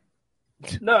 lot?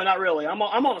 No, not really. I'm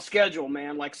on a schedule,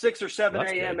 man. Like 6 or 7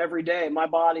 That's a.m. good. every day. My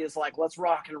body is like, let's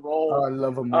rock and roll. Oh, I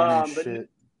love a morning but- shit.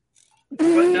 But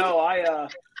no,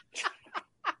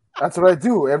 That's what I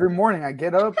do every morning. I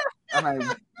get up and I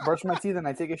brush my teeth and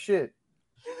I take a shit.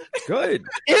 Good.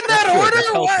 In that That's good. order?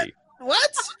 That's What? healthy.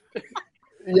 What?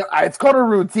 Yeah, it's called a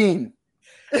routine.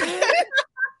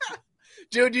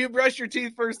 Joe, do you brush your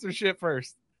teeth first or shit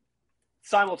first?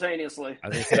 simultaneously. I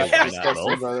was gonna say, That's why not disgusting,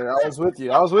 both? brother. I was with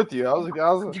you. I was with you.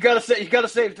 You gotta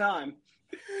save time.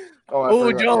 Oh, I Oh,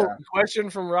 forgot, Joe, yeah. question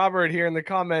from Robert here in the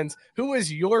comments. Who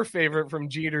is your favorite from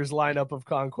Jeter's lineup of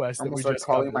Conquest I'm that gonna we start just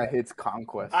calling covered? my hits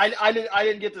Conquest. I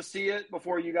didn't get to see it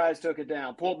before you guys took it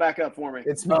down. Pull it back up for me.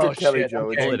 It's Mika Kelly, shit,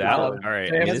 Joe. okay. It's Pull it Mika out. Kelly. All right.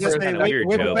 Damn, I mean, this is whip kind it of weird,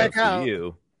 Joe, back but out. for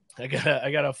you.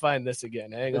 I gotta find this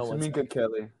again. Hang on It's one Mika second.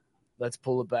 Kelly. Let's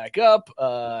pull it back up.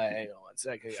 Hang on one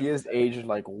second. She is aged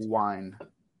like wine.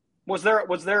 Was there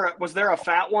a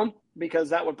fat one? Because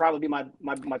that would probably be my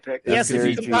pick. Yes, if very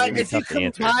you, true. combined, if you Tough to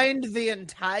answer. combined the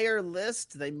entire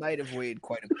list, they might have weighed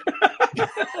quite a bit.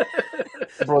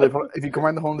 Bro, if you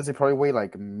combine the whole list, they probably weigh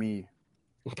like me.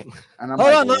 And I'm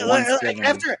Hold on, like look,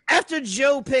 170. after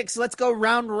Joe picks, let's go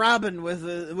round robin with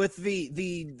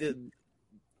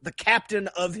the captain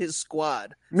of his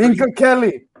squad. Minka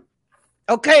Kelly.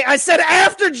 Okay, I said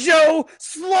after Joe.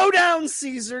 Slow down,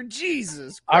 Caesar.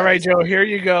 Jesus. All right, Christ. Joe, here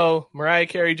you go. Mariah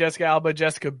Carey, Jessica Alba,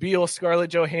 Jessica Biel,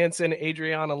 Scarlett Johansson,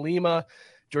 Adriana Lima,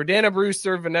 Jordana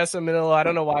Brewster, Vanessa Manila. I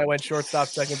don't know why I went shortstop,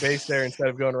 second base there instead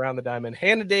of going around the diamond.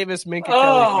 Hannah Davis, Minka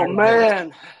Oh Kelly.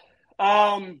 man,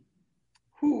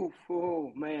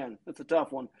 man, that's a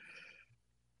tough one.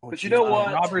 But you know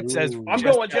what? Robert says I'm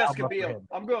going Jessica Alba for Biel. him.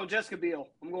 I'm going Jessica Biel.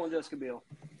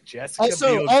 Jessica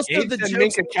Also- Biel. also Gabe the said jokes-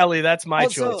 Minka Kelly. That's my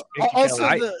choice. Minka Also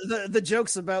Kelly. the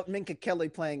jokes about Minka Kelly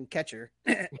playing catcher.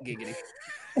 Giggity.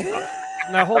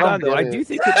 Now hold I on don't though. I get do it.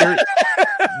 think that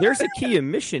there's a key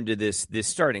omission to this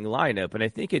starting lineup, and I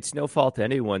think it's no fault to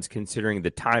anyone's considering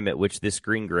the time at which this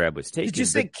screen grab was taken. Did you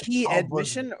say but key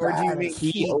admission or do you mean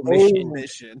Key key omission.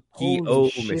 omission? key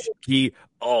Holy omission? shit. Key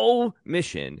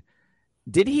omission.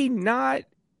 Did he not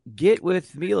get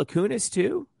with Mila Kunis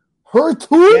too? Her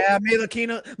too? Yeah, Mila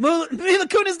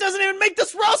Kunis doesn't even make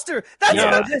this roster. That's No,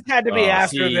 Yeah. this had to be Oh,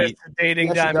 after see. this dating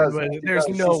Yeah, she diamond. does. Was, She there's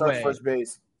does. no She starts way. first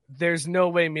base. There's no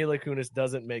way Mila Kunis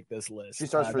doesn't make this list. She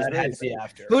starts first that had to base. be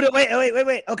after.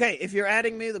 Wait. Okay, if you're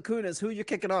adding Mila Kunis, who you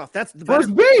kicking off? That's the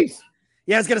First better. base.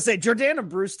 Yeah, I was gonna say Jordana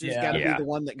Brewster's Yeah. got to Yeah. be the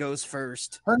one that goes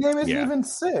first. Her name isn't Yeah. even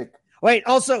sick. Wait,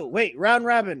 round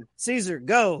robin. Caesar,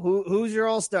 go. Who's your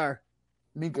all star?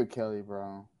 Minka Kelly,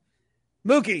 bro.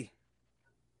 Mookie.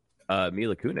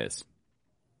 Mila Kunis.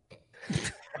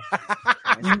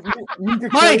 Minka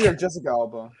Mike! Kelly or Jessica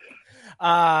Alba?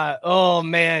 Oh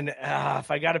man,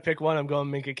 if I got to pick one, I'm going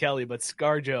Minka Kelly, but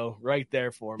ScarJo right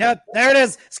there for me. Yep, there it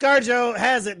is. ScarJo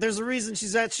has it. There's a reason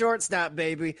she's at shortstop,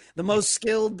 baby. The most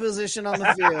skilled position on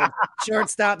the field.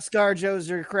 Shortstop, ScarJo's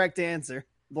your correct answer.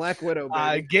 Black Widow,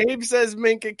 baby. Gabe says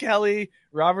Minka Kelly.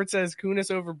 Robert says Kunis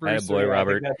over Brewster. boy, I think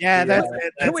Robert. That's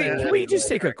it. Can we just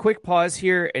take a quick pause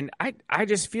here? And I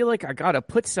just feel like I got to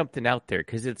put something out there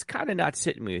because it's kind of not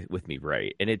sitting with me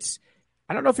right. And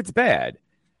I don't know if it's bad,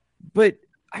 but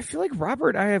I feel like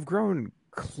Robert and I have grown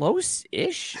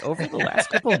close-ish over the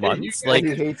last couple of months. Like,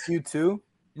 He hates you too?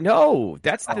 no,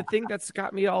 that's the thing that's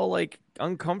got me all like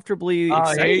uncomfortably Here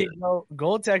excited. you go.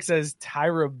 Goldtech says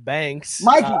Tyra Banks.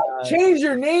 Mikey, change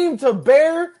your name to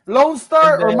Bear, Lone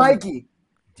Star, and or then- Mikey.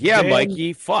 Yeah, Dan-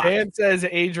 Mikey, fuck. Dan says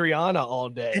Adriana all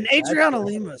day. And Adriana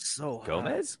Lima's so hot,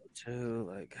 Gomez? too.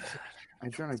 Like,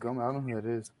 I'm trying to go. I don't know who that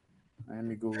is. Let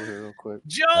me Google it real quick.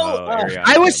 Joe. Ariana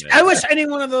I wish Gomez. any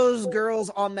one of those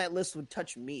girls on that list would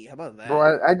touch me. How about that?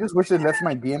 Bro, I just wish they left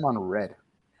my DM on red.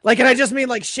 Like, and I just mean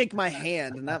like shake my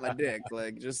hand, not my dick.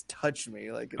 Like, just touch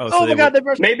me. Like, Oh, oh, so my they god, would- they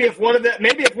brushed. Maybe if one of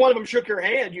them shook your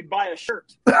hand, you'd buy a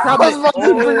shirt. Probably,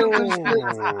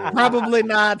 Oh. probably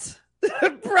not.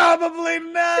 Probably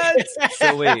not.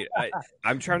 So wait,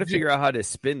 I'm trying to figure out how to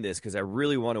spin this because I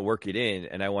really want to work it in,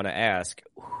 and I want to ask,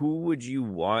 who would you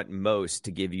want most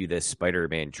to give you this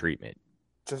Spider-Man treatment?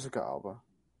 Jessica Alba.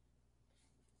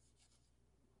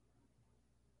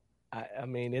 I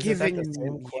mean, isn't that the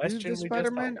same question?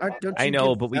 Spider-Man? I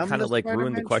know, but we kind of like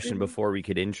ruined the question before we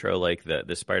could intro like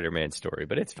the Spider-Man story.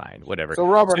 But it's fine, whatever. So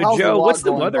Robert, how's Joe, the what's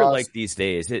the going, weather boss? like these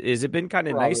days? Has it been kind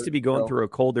of Robert, nice to be going through a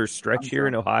colder stretch here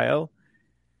in Ohio?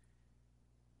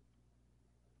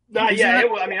 I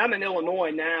mean, I'm in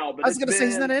Illinois now, but I was going to say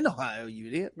he's not in Ohio, you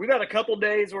idiot. We've had a couple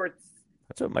days where it's.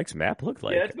 That's what Mike's map looked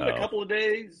like. Yeah, it's been a couple of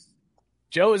days.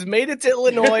 Joe has made it to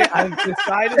Illinois. I've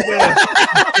decided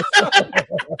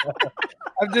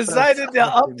to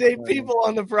update people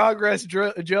on the progress,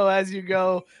 Joe, as you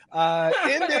go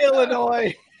into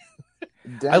Illinois.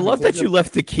 I love that you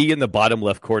left the key in the bottom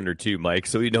left corner too, Mike.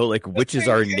 So you know, like, which is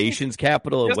our nation's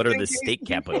capital and what are the state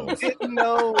capitals. Didn't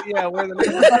know, where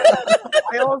the.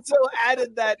 I also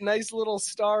added that nice little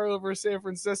star over San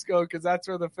Francisco because that's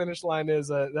where the finish line is.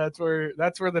 That's where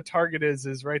the target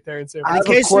is right there in San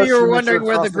Francisco. In case you were wondering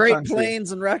where the Great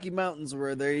Plains and Rocky Mountains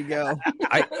were, there you go.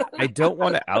 I don't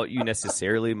want to out you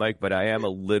necessarily, Mike, but I am a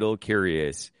little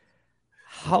curious.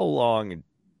 How long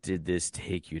did this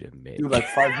take you to make? Dude, like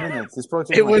 5 minutes.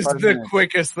 It was the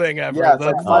quickest thing ever. Yeah, it's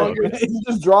like 5 minutes. You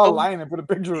just draw a line and put a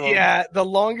picture on it. Yeah, the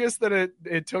longest that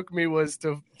it took me was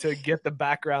to get the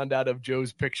background out of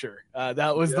Joe's picture.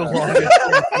 That was the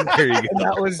longest. There you go. And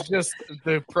that was just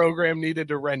the program needed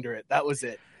to render it. That was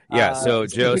it. Yeah, so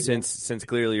Joe, since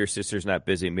clearly your sister's not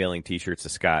busy mailing T-shirts to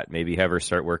Scott, maybe have her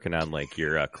start working on like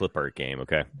your clip art game,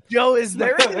 okay? Joe, is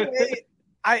there any way?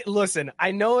 I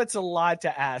know it's a lot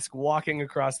to ask walking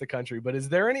across the country, but is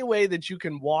there any way that you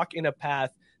can walk in a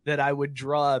path that I would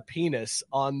draw a penis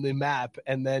on the map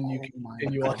and then you can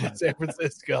continue on to San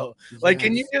Francisco? Like,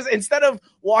 can you just, instead of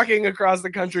walking across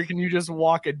the country, can you just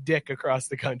walk a dick across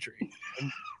the country?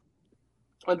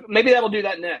 Maybe that'll do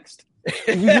that next.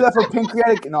 You do that for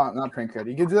pancreatic? No, not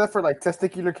pancreatic. You can do that for like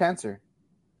testicular cancer.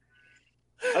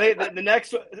 I think the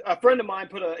next, a friend of mine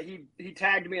he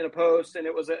tagged me in a post, and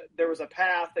there was a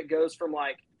path that goes from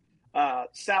like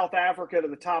South Africa to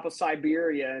the top of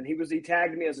Siberia, and he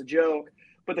tagged me as a joke.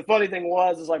 But the funny thing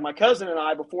is like my cousin and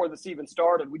I, before this even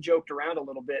started, we joked around a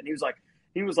little bit, and he was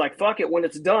like, fuck it, when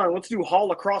it's done, let's do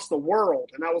haul across the world.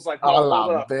 And I was like,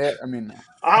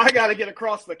 I got to get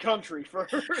across the country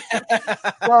first.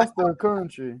 Across the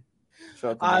country.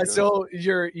 So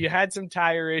you had some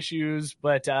tire issues,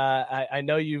 but I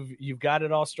know you've got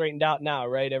it all straightened out now,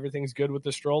 right? Everything's good with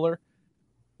the stroller?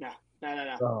 No.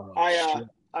 Oh,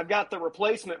 I've got the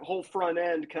replacement whole front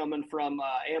end coming from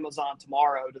Amazon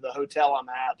tomorrow to the hotel I'm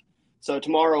at. So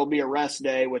tomorrow will be a rest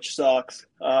day, which sucks.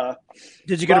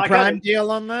 Did you get a Prime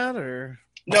deal on that, or?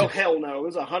 No, hell no. It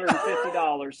was $150.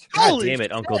 God damn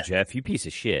it, Uncle Jeff, you piece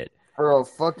of shit. For a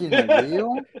fucking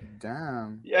wheel?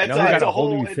 Damn. Yeah, it's a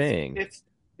whole new thing.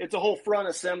 It's a whole front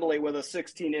assembly with a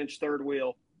 16-inch third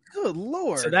wheel. Good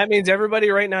Lord. So that means everybody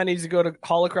right now needs to go to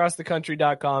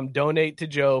haulacrossthecountry.com, donate to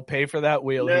Joe, pay for that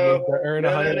wheel. He needs to earn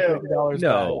 $150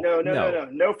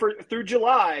 back. No. Through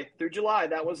July,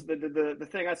 that was the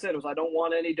thing I said was I don't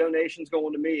want any donations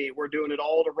going to me. We're doing it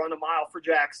all to run a mile for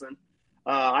Jackson.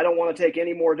 I don't want to take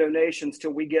any more donations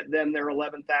till we get them their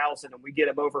 11,000 and we get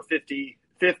them over 50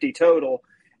 total.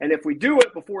 And if we do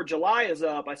it before July is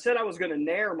up, I said I was going to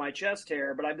nair my chest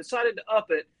hair, but I decided to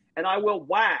up it, and I will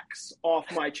wax off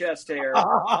my chest hair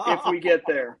if we get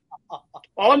there.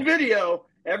 On video,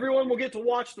 everyone will get to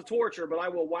watch the torture, but I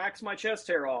will wax my chest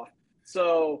hair off.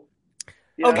 So,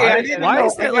 why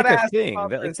is that like a thing?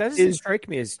 That doesn't strike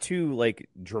me as too like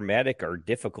dramatic or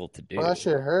difficult to do. Oh, that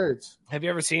shit hurts. Have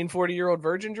you ever seen 40-Year-Old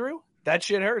Virgin, Drew? That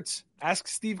shit hurts. Ask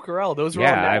Steve Carell. Those were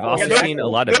I've also seen a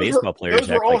lot of baseball players. Those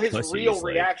were all his pussies, real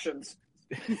reactions.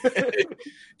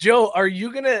 Joe, are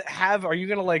you gonna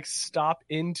like stop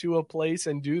into a place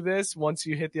and do this once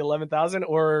you hit the 11,000,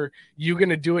 or are you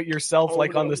gonna do it yourself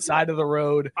on the side of the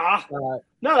road?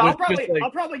 No, I'll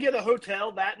probably get a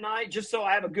hotel that night just so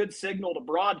I have a good signal to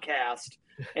broadcast.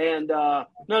 And I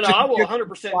will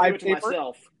 100% do it to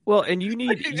myself. Well, and you're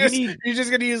just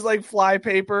gonna use like fly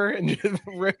paper and just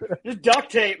rip it. Just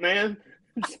duct tape, man.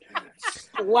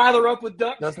 Lather up with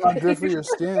duct tape. That's not good for your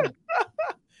skin.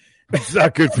 It's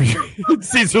not good for you.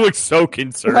 Caesar looks so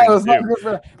concerned. No, it's not good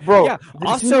for, bro. Yeah.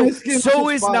 Also, so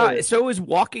is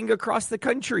walking across the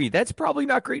country. That's probably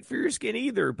not great for your skin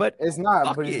either. But it's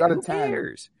not. But he's got a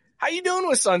tan. How you doing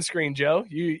with sunscreen, Joe?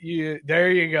 You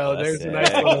there you go. There's a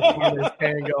nice little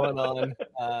tan going on.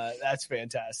 That's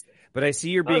fantastic. But I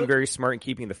see you're being very smart in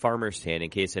keeping the farmer's tan in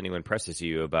case anyone presses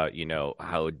you about,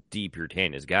 how deep your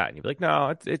tan has gotten. You'd be like,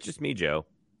 no, it's just me, Joe.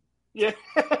 Yeah.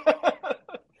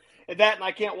 And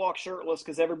I can't walk shirtless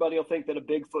because everybody will think that a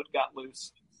Bigfoot got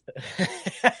loose.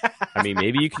 I mean,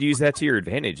 maybe you could use that to your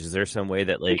advantage. Is there some way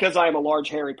that because I am a large,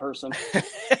 hairy person.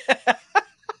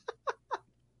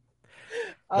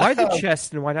 Why the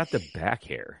chest and why not the back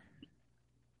hair?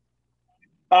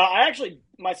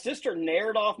 My sister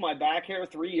nared off my back hair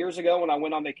 3 years ago when I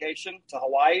went on vacation to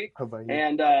Hawaii.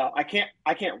 And I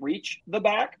can't reach the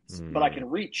back, but I can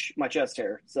reach my chest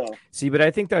hair. So see, but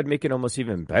I think that would make it almost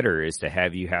even better is to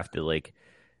have you have to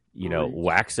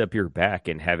wax up your back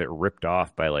and have it ripped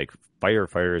off by like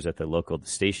firefighters at the local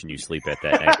station you sleep at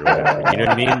that night or whatever. You know what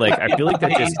I mean? Like I feel like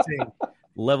that just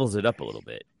levels it up a little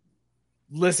bit.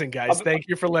 Listen, guys, thank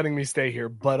you for letting me stay here,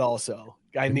 but also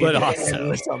I need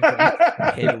something.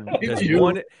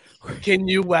 Can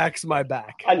you wax my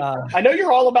back? I know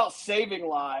you're all about saving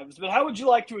lives, but how would you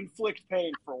like to inflict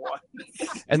pain for one?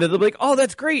 And then they'll be like, "Oh,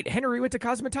 that's great. Henry went to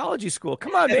cosmetology school.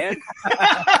 Come on, man."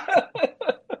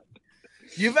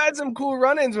 You've had some cool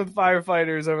run-ins with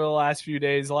firefighters over the last few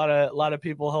days. A lot of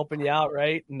people helping you out,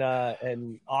 right?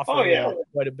 And offering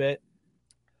quite a bit.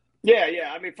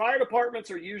 Yeah. I mean, fire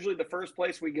departments are usually the first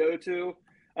place we go to,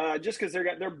 just because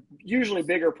they're usually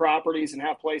bigger properties and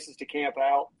have places to camp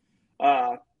out.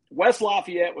 West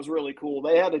Lafayette was really cool.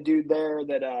 They had a dude there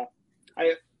that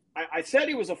I said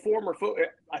he was a former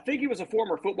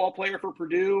football player for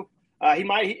Purdue.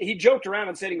 He joked around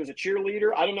and said he was a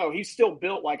cheerleader. I don't know. He's still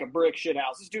built like a brick shit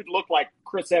house. This dude looked like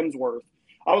Chris Hemsworth.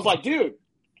 I was like, dude,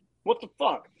 what the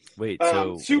fuck? Wait,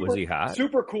 so was he hot?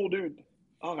 Super cool dude.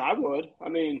 Oh, I would. I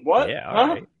mean, what? Yeah, all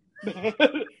right.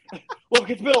 Look,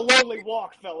 it's been a lonely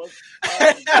walk, fellas.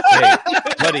 Hey,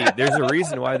 buddy, there's a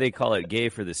reason why they call it gay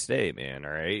for the stay, man,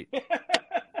 all right?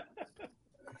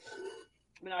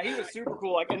 No, he was super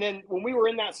cool. Like, and then when we were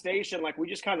in that station, like, we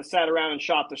just kind of sat around and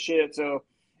shot the shit. So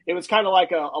it was kind of like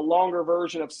a longer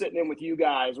version of sitting in with you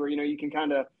guys where, you can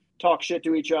kind of talk shit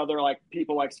to each other, like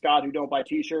people like Scott who don't buy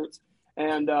T-shirts.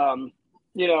 And,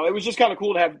 it was just kind of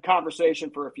cool to have conversation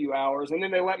for a few hours. And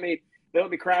then they let me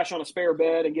crash on a spare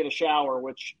bed and get a shower,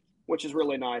 which is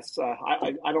really nice.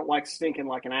 I don't like stinking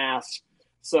like an ass.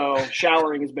 So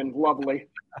showering has been lovely.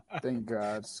 Thank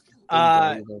God.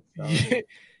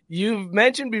 You've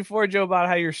mentioned before, Joe, about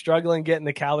how you're struggling getting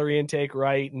the calorie intake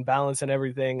right and balance and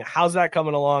everything. How's that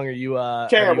coming along? Are you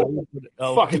terrible?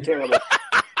 Fucking terrible.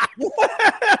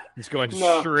 He's going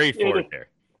straight for it there.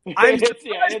 I'm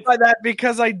surprised by that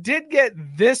because I did get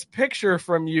this picture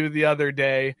from you the other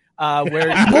day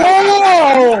where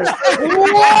Whoa!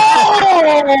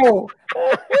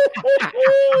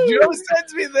 Joe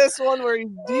sends me this one where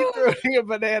he's deep throating a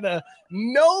banana.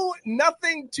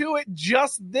 Nothing to it,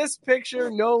 just this picture,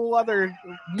 no other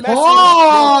message.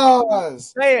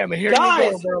 Pause! Bam, here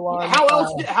Guys, you go, Berlon.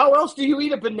 How else do you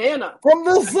eat a banana? From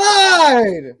the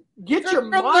side! Get your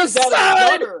minds out of the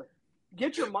gutter.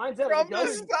 Get your minds out of the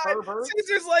gutter, you pervert.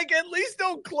 Caesar's like, at least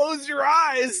don't close your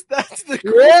eyes. That's the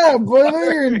yeah,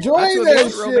 brother, you're enjoying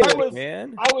that shit,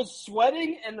 man. I was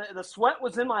sweating, and the sweat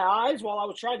was in my eyes while I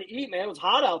was trying to eat, man. It was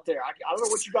hot out there. I don't know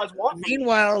what you guys want.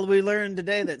 Meanwhile, we learned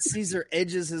today that Caesar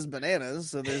edges his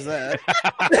bananas, so there's that.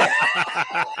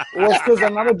 Well, it's because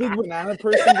I'm not a big banana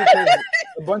person because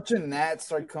a bunch of gnats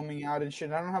start coming out and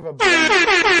shit. I don't have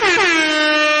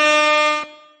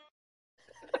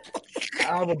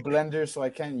a blender, so I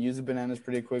can't use the bananas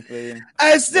pretty quickly.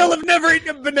 I still have never eaten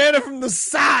a banana from the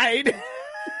side.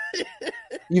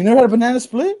 You've never had a banana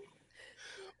split?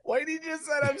 Whitey just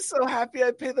said, I'm so happy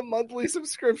I pay the monthly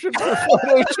subscription for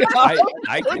Photoshop.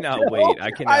 I cannot wait.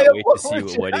 I cannot wait to see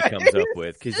what Whitey comes up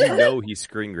with because he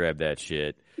screen grabbed that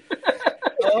shit.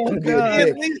 Oh, God. He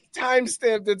at least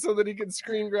time-stamped it so that he can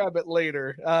screen grab it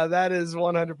later. That is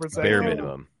 100%. Bare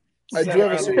minimum. I do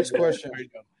have a serious question.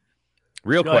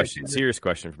 Real question. Serious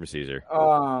question from Caesar. What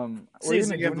are you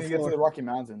going to do when you get to the Rocky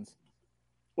Mountains?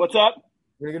 What's up?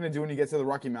 What are you going to do when you get to the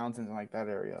Rocky Mountains and like that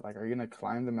area? Like, are you going to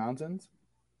climb the mountains?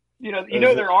 You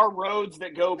know, there are roads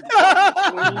that go between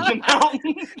the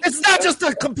mountains. It's not just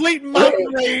a complete mountain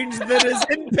range that is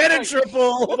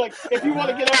impenetrable. Like, if you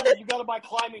want to get over it, you got to buy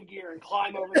climbing gear and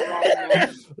climb over the Rocky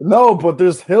Mountains. No, but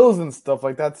there's hills and stuff.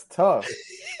 Like, that's tough.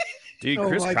 Dude,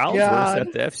 Chris Collinsworth's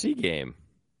at the FC game.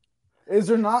 Is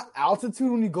there not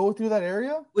altitude when you go through that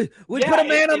area? We put a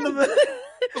man on the moon.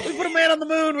 We put a man on the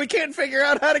moon. We can't figure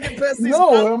out how to get past these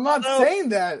No, mountains. I'm not saying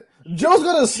that. Joe's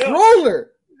got a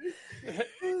stroller.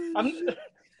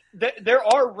 There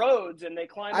are roads, and they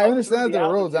climb. I understand there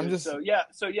are roads. I'm just so yeah,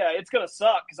 it's gonna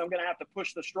suck because I'm gonna have to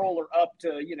push the stroller up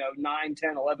to 9,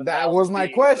 10, 11. That was my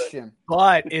question.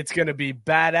 But it's gonna be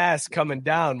badass coming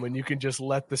down when you can just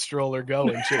let the stroller go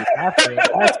and chase after it.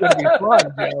 That's gonna be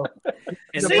fun, Joe.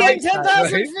 See you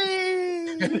 10,000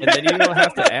 feet. And then you don't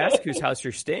have to ask whose house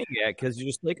you're staying at because you're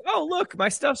just like, oh, look, my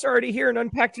stuff's already here and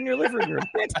unpacked in your living room.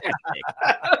 Fantastic.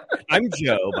 I'm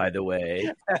Joe, by the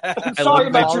way. Sorry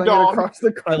about your dog.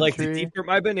 I like to deep throat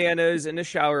my bananas in the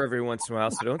shower every once in a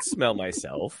while so I don't smell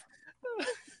myself.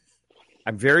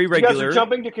 I'm very regular.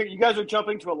 You guys are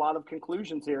jumping to a lot of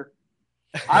conclusions here.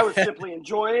 I was simply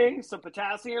enjoying some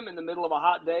potassium in the middle of a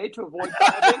hot day to avoid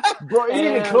coughing. Bro, you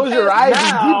need to close your eyes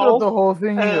and deep throat the whole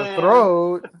thing in your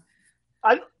throat.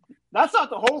 That's not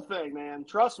the whole thing, man.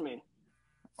 Trust me.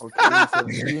 Okay,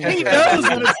 he knows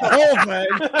when it's the whole thing.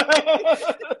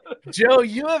 Joe,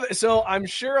 so I'm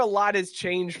sure a lot has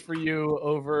changed for you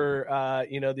over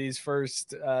these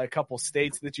first couple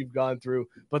states that you've gone through.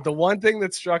 But the one thing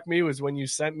that struck me was when you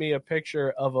sent me a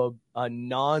picture of a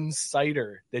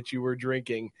non-cider that you were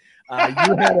drinking. You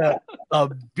had a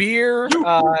beer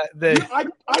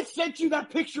I sent you that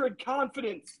picture in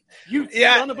confidence. You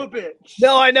son of a bitch.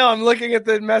 No, I know. I'm looking at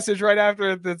the message right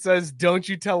after it that says, "Don't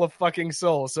you tell a fucking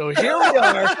soul." So here we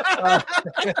are.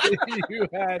 You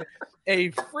had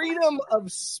a freedom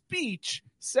of speech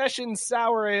session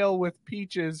sour ale with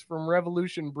peaches from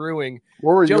Revolution Brewing.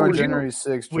 Where were you on January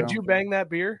 6th, Joe? Would you bang that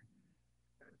beer?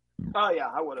 Oh, yeah,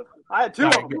 I would have. I had two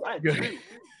of them.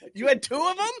 You had two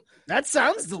of them? That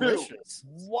sounds delicious.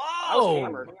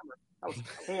 Wow. I was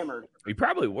hammered. You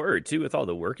probably were, too, with all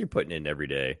the work you're putting in every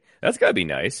day. That's got to be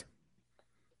nice.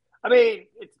 I mean,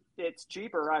 it's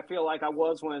cheaper, I feel like I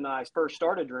was when I first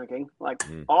started drinking.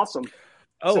 Awesome.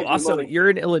 Oh, Save also, money.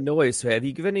 you're in Illinois, so have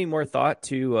you given any more thought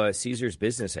to Caesar's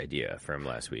business idea from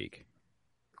last week?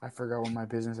 I forgot what my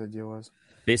business idea was.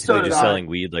 Basically just selling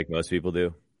weed like most people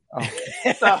do. Oh.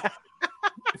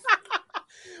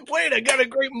 Wait, I got a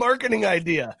great marketing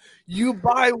idea. You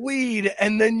buy weed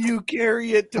and then you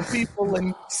carry it to people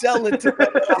and sell it to them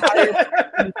at a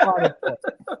higher price.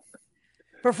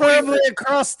 Preferably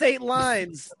across state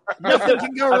lines. Nothing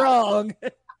can go wrong.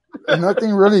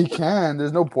 Nothing really can.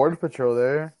 There's no border patrol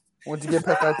there. Once you get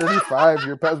past 535,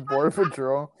 you're past border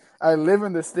patrol. I live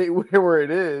in the state where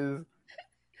it is.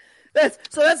 That's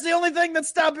the only thing that's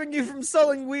stopping you from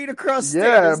selling weed across state.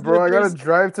 Yeah, bro, I gotta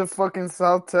drive to fucking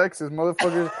South Texas,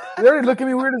 motherfuckers. They already look at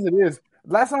me weird as it is.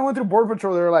 Last time I went through border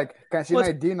patrol, they were like, "Can I see an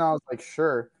ID?" And I was like,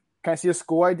 "Sure." Can I see a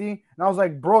school ID? And I was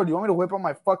like, "Bro, do you want me to whip out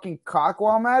my fucking cock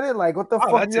while I'm at it? Like, what the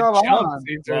fuck are y'all on?"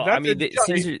 Well, I mean,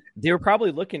 Caesar, they were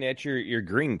probably looking at your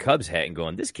green Cubs hat and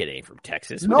going, "This kid ain't from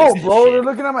Texas." No, bro, they're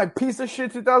looking at my piece of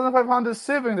shit 2005 Honda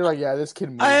Civic. And they're like, "Yeah, this kid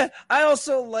moved." I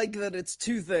also like that it's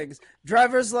two things: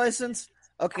 driver's license,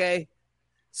 okay.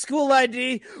 School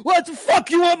ID. What the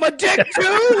fuck you want my dick to?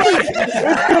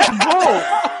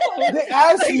 Bro, they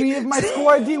asked me if my school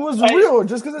ID was real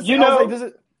just because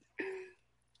it's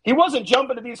he wasn't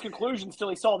jumping to these conclusions till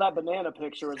he saw that banana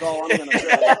picture. Is all I'm gonna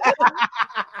say.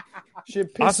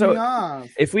 Shit pissed me off.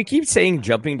 If we keep saying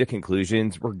jumping to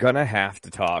conclusions, we're gonna have to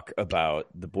talk about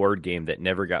the board game that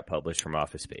never got published from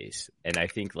Office Space, and I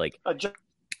think jump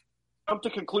to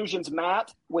conclusions,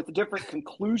 Matt, with different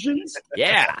conclusions.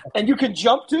 Yeah, and you can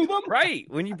jump to them right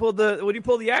when you pull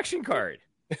the action card.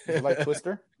 Like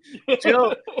Twister.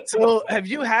 Joe, so have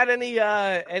you had any?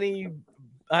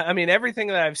 I mean, everything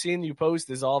that I've seen you post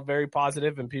is all very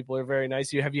positive, and people are very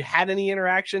nice to you. Have you had any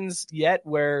interactions yet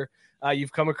where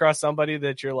you've come across somebody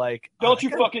that you're like, "Don't you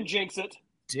fucking jinx it,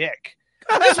 dick"?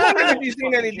 I just wondering if you've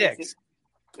seen any dicks.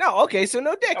 No, okay, so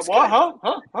no dicks. What? Huh?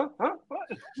 I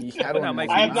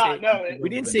have not. No, we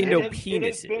didn't say no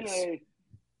penises.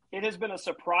 It has been a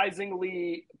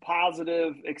surprisingly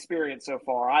positive experience so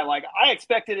far. I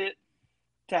expected it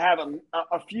to have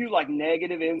a few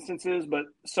negative instances, but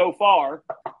so far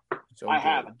I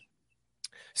haven't.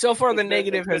 So far, the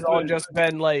negative has all just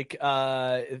been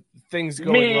things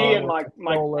going me wrong and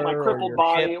my crippled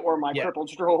body or my crippled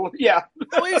stroller. Yeah.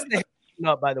 How is the hip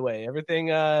up, by the way? Everything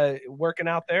working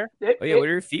out there? What do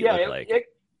your feet look like?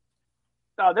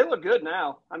 They look good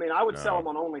now. I mean, I would sell them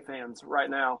on OnlyFans right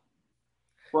now.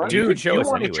 What? Dude, you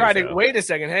want to try to wait a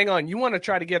second? Hang on. You want to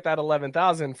try to get that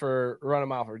 11,000 for Run a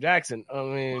Mile for Jackson? I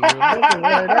mean, you're looking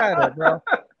right at it, bro.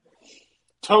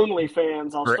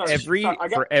 OnlyFans.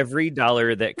 For every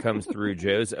dollar that comes through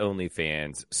Joe's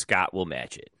OnlyFans, Scott will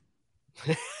match it.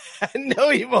 No,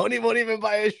 he won't. He won't even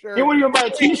buy a shirt. He won't even buy a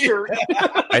T-shirt.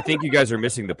 I think you guys are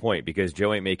missing the point because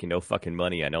Joe ain't making no fucking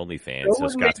money on OnlyFans, so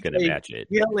Scott's going to match it.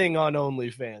 Killing on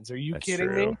OnlyFans. Are you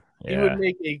kidding me? Yeah. He would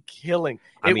make a killing.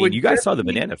 You guys saw the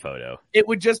banana photo. It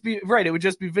would just be right. It would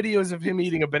just be videos of him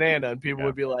eating a banana, and people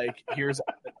would be like, "Here's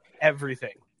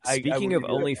everything." Speaking of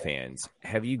OnlyFans,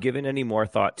 have you given any more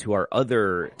thought to our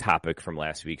other topic from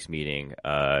last week's meeting,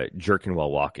 jerking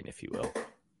while walking, if you will?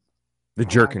 The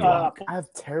jerking walk. I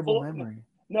have terrible memory.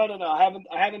 No. I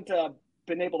haven't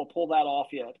been able to pull that off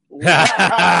yet. Pull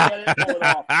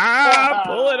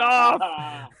it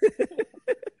off.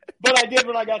 But I did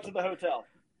when I got to the hotel.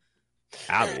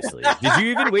 Obviously. Did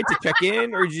you even wait to check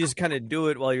in, or did you just kind of do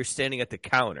it while you're standing at the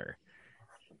counter?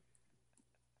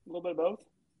 A little bit of both.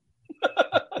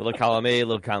 A little column A, a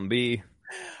little column B.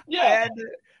 Yeah.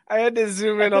 I had to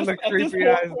zoom in on the creepy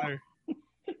eyes there.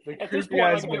 At this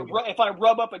point, if I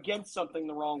rub up against something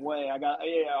the wrong way,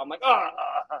 I'm like,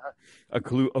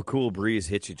 A cool breeze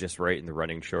hits you just right in the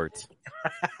running shorts.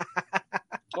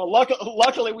 Well,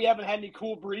 luckily we haven't had any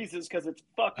cool breezes because it's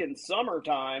fucking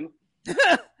summertime.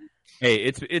 Hey,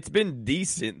 it's been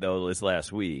decent though this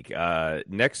last week.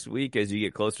 Next week, as you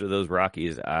get closer to those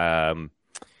Rockies,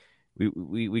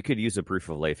 we could use a proof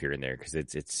of life here and there because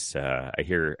it's I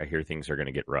hear things are going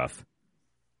to get rough.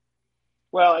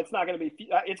 Well, it's not going to be.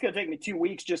 It's going to take me 2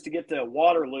 weeks just to get to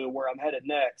Waterloo, where I'm headed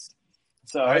next.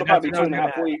 So it'll probably be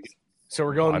 2.5 weeks. So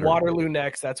we're going Waterloo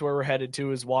next. That's where we're headed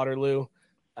to. Is Waterloo.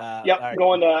 Yep, right.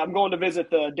 I'm going to visit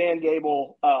the Dan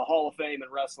Gable Hall of Fame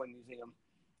and Wrestling Museum.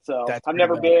 So I've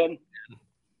never been,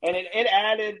 and it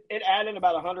added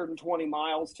about 120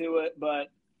 miles to it.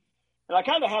 And I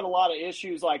kind of had a lot of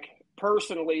issues, like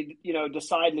personally,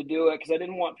 deciding to do it because I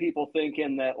didn't want people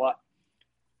thinking that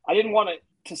I didn't want it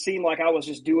to seem like I was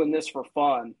just doing this for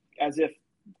fun, as if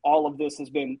all of this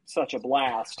has been such a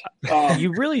blast.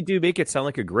 You really do make it sound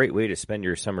like a great way to spend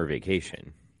your summer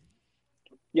vacation.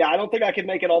 Yeah, I don't think I could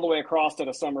make it all the way across to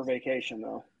a summer vacation,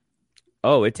 though.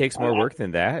 Oh, it takes more work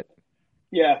than that?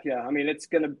 Yeah. I mean, it's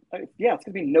gonna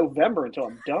be November until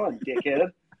I'm done,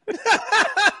 dickhead.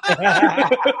 I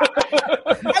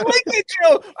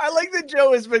like that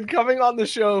Joe has been coming on the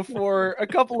show for a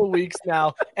couple of weeks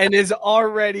now and is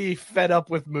already fed up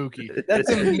with Mookie. That's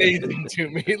amazing to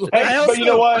me. But you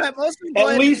know what? At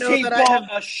least he bought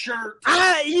a shirt.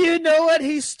 You know what?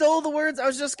 He stole the words I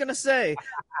was just going to say.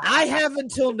 I have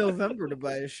until November to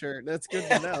buy a shirt. That's good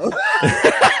to know.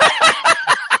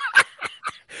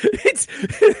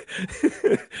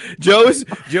 Joe's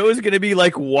gonna be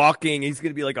like walking. He's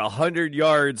gonna be like 100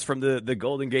 yards from the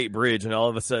Golden Gate Bridge, and all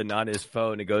of a sudden on his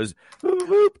phone it goes whoop,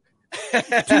 whoop.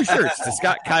 2 shirts to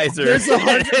Scott Kaiser. There's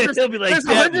 100%, He'll be like, there's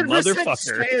that 100%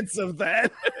 motherfucker. chance of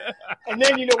that. And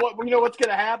then you know what's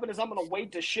gonna happen is I'm gonna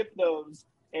wait to ship those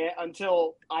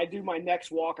until I do my next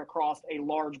walk across a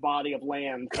large body of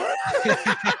land.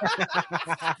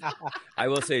 I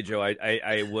will say, Joe,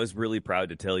 I was really proud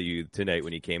to tell you tonight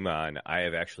when you came on, I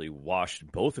have actually washed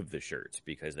both of the shirts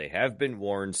because they have been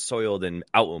worn, soiled, and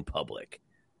out in public.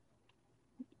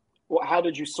 Well, how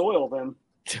did you soil them?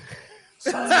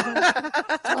 Doing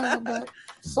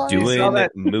Mookie You saw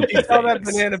that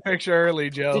things. banana picture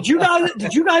early, Joe. Did you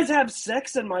guys have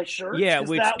sex in my shirt? Yeah, 'Cause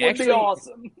which that would actually, be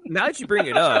awesome. Now that you bring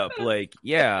it up, but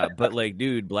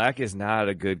dude, black is not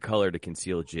a good color to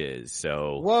conceal jizz.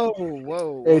 So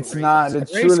Whoa. It's not.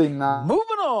 It's truly not. Moving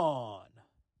on.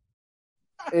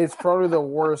 It's probably the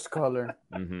worst color.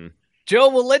 Mm-hmm. Joe,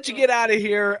 we'll let you get out of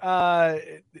here.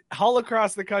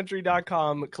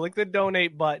 Allacrossthecountry.com. Click the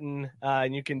donate button,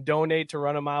 and you can donate to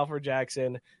Run a Mile for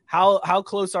Jackson. How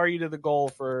close are you to the goal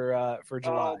for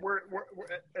July? We're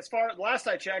as far last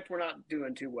I checked, we're not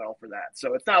doing too well for that.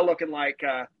 So it's not looking like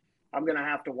I'm going to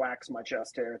have to wax my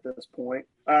chest hair at this point.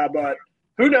 But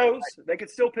who knows? They could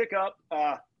still pick up.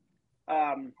 I'm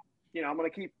going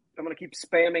to keep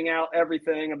spamming out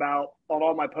everything on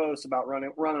all my posts about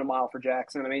running a mile for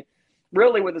Jackson. I mean,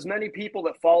 really, with as many people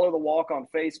that follow the walk on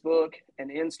Facebook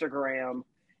and Instagram,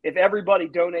 if everybody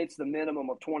donates the minimum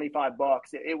of $25,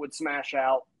 it would smash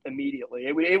out immediately.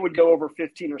 It would go over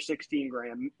 15 or 16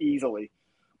 grand easily.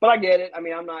 But I get it. I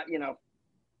mean, I'm not,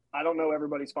 I don't know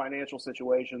everybody's financial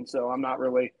situation, so I'm not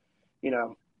really,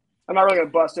 going to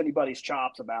bust anybody's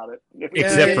chops about it.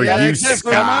 Except for you,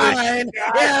 Scott. Mine.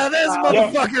 Yeah, this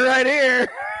motherfucker right here.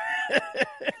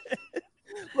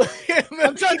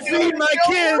 I'm trying to feed my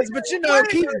kids, but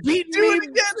keep beating me.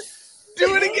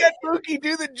 Do it again, Mookie.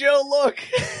 Do the Joe look.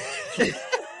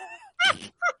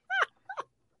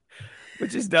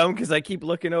 Which is dumb because I keep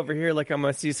looking over here like I'm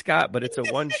going to see Scott, but it's a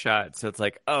one shot. So it's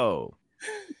like, oh.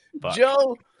 Fuck.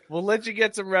 Joe, we'll let you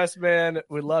get some rest, man.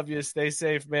 We love you. Stay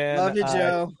safe, man. Love you,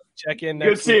 Joe. Check in next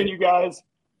Good seeing you guys.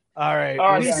 All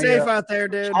right. Be safe out there,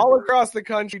 dude.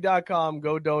 Allacrossthecountry.com.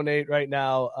 Go donate right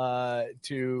now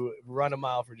to Run a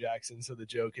Mile for Jackson so that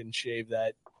Joe can shave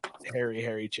that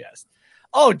hairy chest.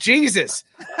 Oh, Jesus.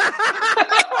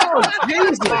 Oh,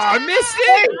 Jesus. I missed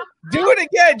it. Do it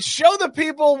again. Show the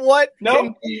people what.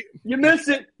 No, you missed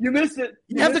it. You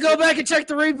have to go back and check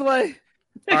the replay.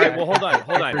 All right, well, hold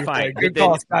on. Fine. Good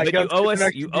call, Scott. But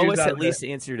you owe us at least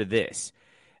the answer to this.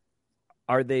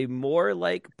 Are they more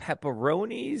like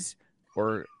pepperonis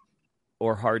or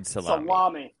hard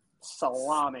salami?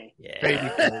 Salami. Yeah. Baby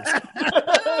first.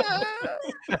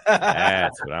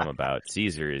 That's what I'm about.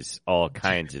 Caesar is all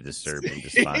kinds of disturbed and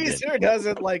despondent. Caesar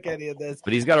doesn't like any of this.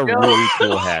 But he's got a really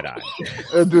cool hat on.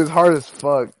 That dude's hard as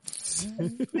fuck.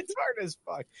 It's hard as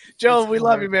fuck. Joe, we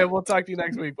love you, man. We'll talk to you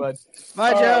next week, bud.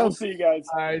 Bye, Joe. Right, we'll see you guys.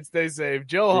 All right, stay safe.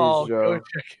 Joe Hall, Joe. go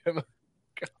check him out.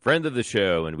 Friend of the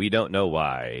show, and we don't know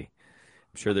why.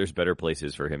 I'm sure there's better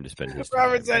places for him to spend his time.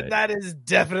 Robert said that is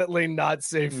definitely not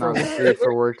safe for Not work. safe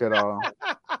for work at all.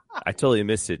 I totally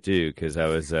missed it too because I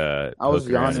was was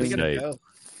yawning.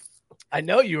 I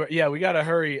know you were. Yeah, we gotta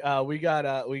hurry. We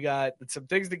got some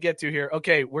things to get to here.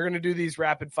 Okay, we're gonna do these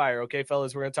rapid fire. Okay,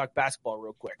 fellas, we're gonna talk basketball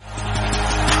real quick. Boom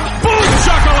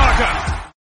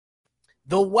shakalaka!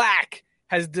 The WAC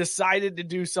has decided to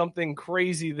do something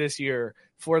crazy this year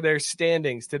for their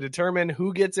standings to determine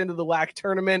who gets into the WAC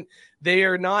tournament. They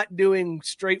are not doing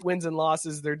straight wins and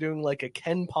losses. They're doing like a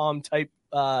Ken Pom type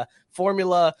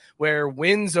formula where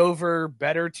wins over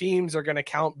better teams are going to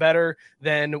count better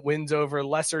than wins over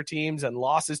lesser teams, and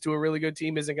losses to a really good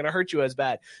team isn't going to hurt you as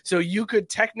bad. So you could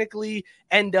technically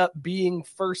end up being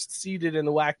first seeded in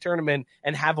the WAC tournament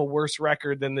and have a worse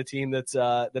record than the team that's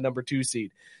the number 2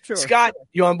 seed. Sure. Scott,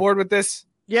 you on board with this?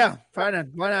 Yeah,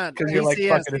 fine. Why not? Because you're like, ACS,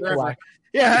 fucking it's the WAC.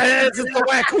 yeah, it's the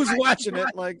WAC. Who's watching it?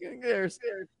 Like, who cares?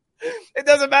 It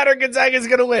doesn't matter. Gonzaga's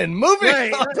going to win. Moving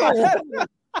Right. on.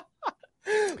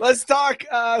 Let's talk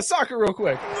soccer real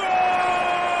quick.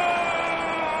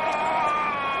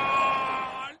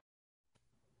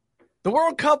 The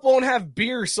World Cup won't have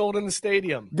beer sold in the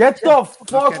stadium. Get the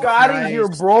fuck out of here,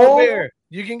 bro. Beer.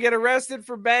 You can get arrested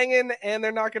for banging, and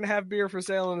they're not going to have beer for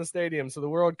sale in the stadium. So the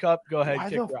World Cup, go ahead, Why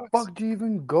kick the rocks. fuck do you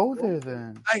even go there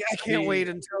then? I can't wait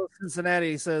until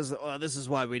Cincinnati says, "Oh, this is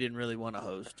why we didn't really want to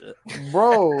host it."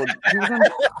 Bro, he was in...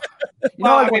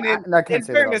 Well, I like, mean, I can't in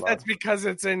say fairness, that out that's because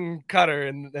it's in Qatar,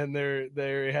 and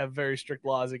they have very strict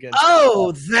laws against.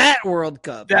 Oh, that World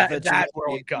Cup. That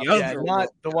World Cup, yeah, not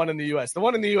the one in the U.S. The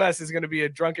one in the U.S. is going to be a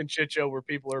drunken shit show where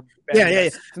people are. Yeah.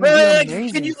 Well,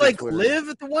 Can you live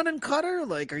at the one in Qatar?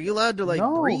 Like, are you allowed to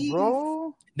breathe?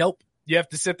 Bro. Nope. You have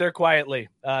to sit there quietly.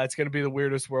 It's going to be the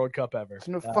weirdest World Cup ever. It's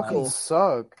gonna fucking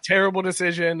suck. Terrible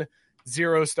decision.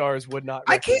 0 stars. Would not.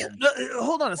 I can't.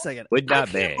 Hold on a second. Would not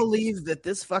I can't bang. believe that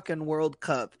this fucking World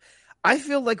Cup. I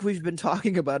feel like we've been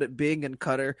talking about it being in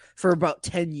Qatar for about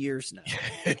 10 years now.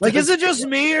 Like, is it just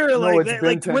me or No, it's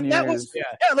been 10 when that years. was?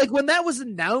 Yeah, like when that was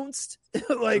announced.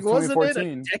 Like, wasn't it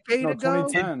a decade ago?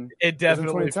 2010. It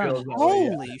definitely feels that way,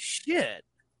 Holy shit!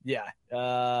 Yeah.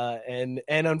 And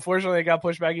unfortunately, it got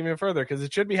pushed back even further because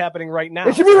it should be happening right now.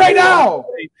 It should be right now.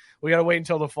 We got to wait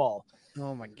until the fall.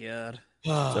 Oh my god. It's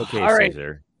okay, All right.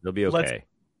 Caesar. They'll be okay.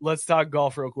 Let's talk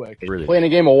golf real quick. Really. Playing a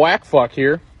game of whack fuck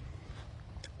here.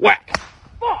 Whack.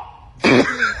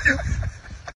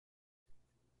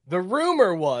 The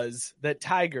rumor was that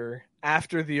Tiger,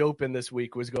 after the Open this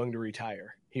week, was going to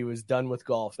retire. He was done with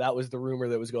golf. That was the rumor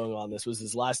that was going on. This was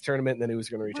his last tournament, and then he was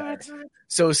going to retire.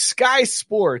 So Sky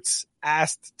Sports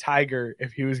asked Tiger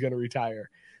if he was going to retire.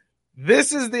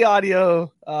 This is the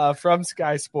audio from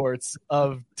Sky Sports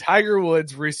of Tiger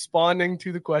Woods responding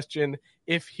to the question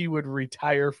if he would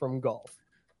retire from golf.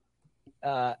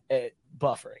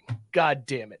 Buffering. God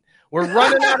damn it. We're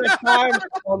running out of time.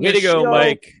 Way to go,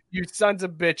 Mike. You sons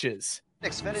of bitches.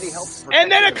 Xfinity helps. And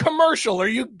then a commercial. Are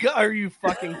you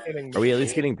fucking kidding me? Are we at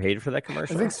least getting paid for that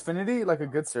commercial? Is Xfinity like a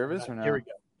good service or no? Here we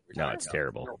go. No, it's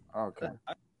terrible. Okay.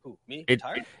 Who, me?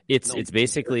 It's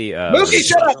basically Mookie,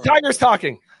 shut up. Tiger's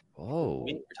talking. Oh.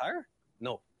 Me retire?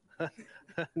 No.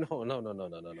 No.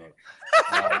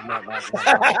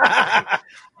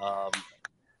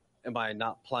 Am I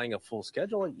not playing a full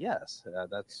schedule? Yes.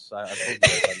 That's I've told you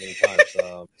that many times.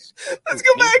 Let's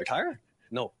go back. Retire?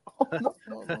 No. No.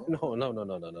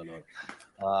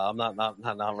 I'm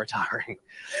not retiring.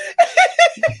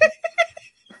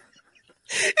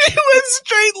 He went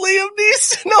straight Liam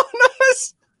Neeson on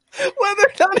us whether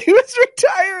or not he was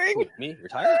retiring. Who, me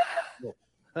retire?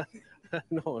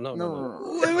 No.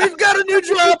 No. We've got a new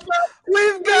drop.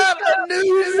 We've got a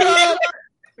new drop.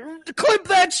 Clip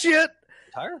that shit.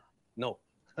 Retire? No.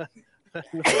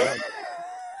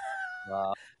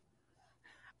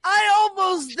 I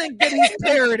almost think that he's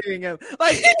parroting him.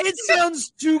 Like, it sounds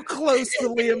too close to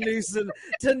Liam Neeson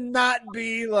to not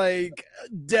be, like,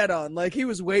 dead on. Like, he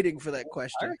was waiting for that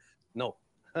question. No.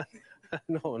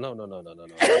 No.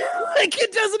 Like,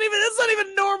 it doesn't even, that's not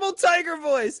even normal Tiger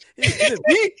voice.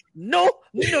 Me? No.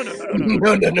 Who,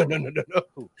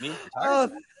 me?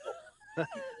 Retire?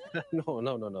 No.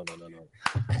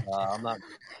 I'm not.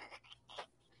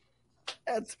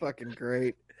 That's fucking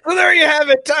great. Well, there you have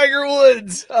it, Tiger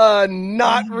Woods,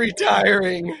 not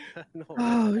retiring.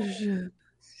 Oh shit!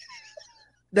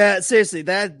 That seriously,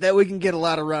 that we can get a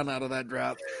lot of run out of that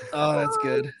drop. Oh, that's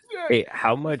good. Hey,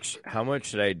 how much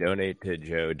should I donate to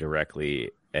Joe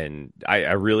directly? And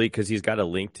I really, because he's got a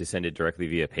link to send it directly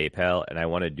via PayPal, and I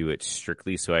want to do it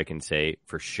strictly so I can say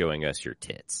for showing us your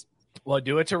tits. Well,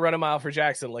 do it to Run a Mile for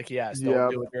Jackson, like he asked.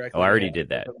 Don't do it directly. Oh, I already did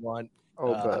that.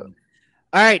 All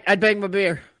right, I'd bang my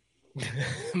beer.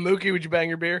 Mookie, would you bang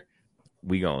your beer?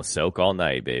 We gonna soak all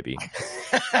night, baby.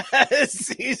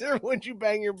 Caesar, would you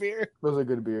bang your beer? That was a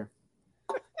good beer.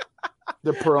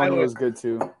 The Peroni was good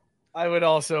too. I would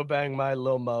also bang my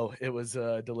Lil Mo. It was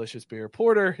a delicious beer.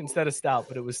 Porter instead of stout,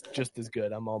 but it was just as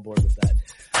good. I'm on board with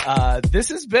that. This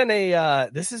has been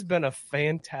a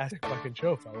fantastic fucking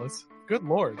show, fellas. Good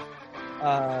Lord.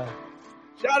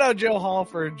 Shout out Joe Hall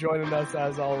for joining us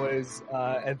as always.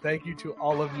 And thank you to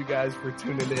all of you guys for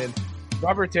tuning in.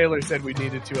 Robert Taylor said we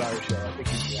need a 2-hour show. I think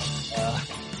he's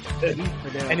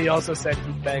right. And he also said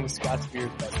he banged Scott Spears'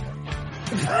 best friend.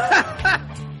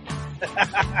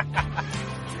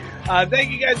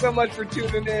 Thank you guys so much for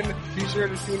tuning in. Be sure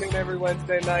to tune in every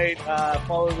Wednesday night.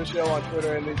 Follow the show on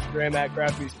Twitter and Instagram at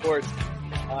Crafty Sports.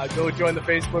 Go join the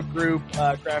Facebook group,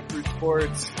 Craft Brew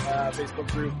Sports, Facebook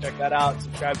group. Check that out.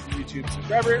 Subscribe to YouTube.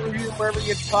 Subscribe, rate, review wherever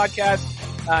you get your podcast.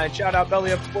 And shout out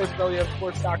Belly Up Sports,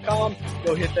 bellyupsports.com.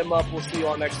 Go hit them up. We'll see you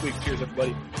all next week. Cheers,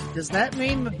 everybody. Does that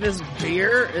mean that this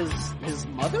beer is his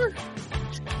mother?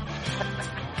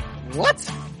 What?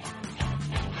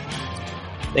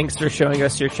 Thanks for showing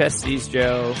us your chesties,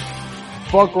 Joe.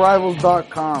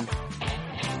 FuckRivals.com.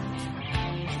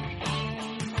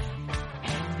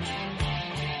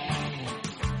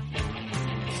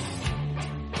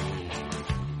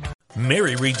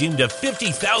 Mary redeemed a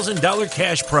 $50,000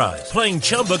 cash prize playing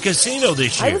Chumba Casino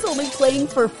this I year. was only playing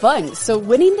for fun, so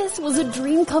winning this was a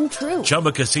dream come true.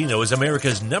 Chumba Casino is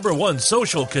America's #1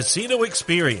 social casino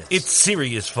experience. It's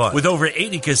serious fun. With over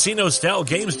 80 casino-style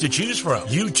games to choose from,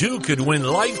 you too could win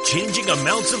life-changing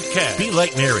amounts of cash. Be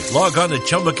like Mary. Log on to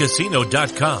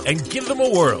ChumbaCasino.com and give them a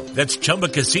whirl. That's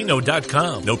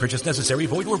ChumbaCasino.com. No purchase necessary.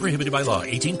 Void where prohibited by law.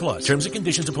 18+. Terms and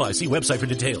conditions apply. See website for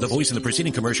details. The voice in the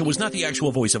preceding commercial was not the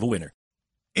actual voice of a winner.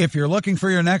 If you're looking for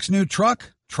your next new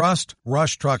truck, trust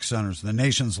Rush Truck Centers, the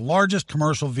nation's largest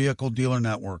commercial vehicle dealer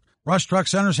network. Rush Truck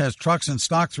Centers has trucks in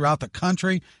stock throughout the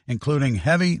country, including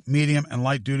heavy, medium, and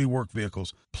light-duty work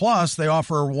vehicles. Plus, they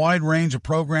offer a wide range of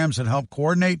programs that help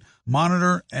coordinate,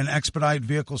 monitor, and expedite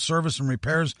vehicle service and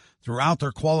repairs throughout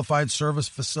their qualified service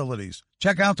facilities.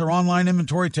 Check out their online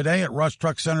inventory today at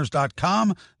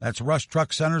rushtruckcenters.com. That's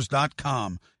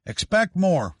rushtruckcenters.com. Expect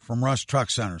more from Rush Truck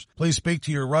Centers. Please speak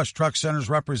to your Rush Truck Centers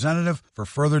representative for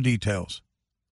further details.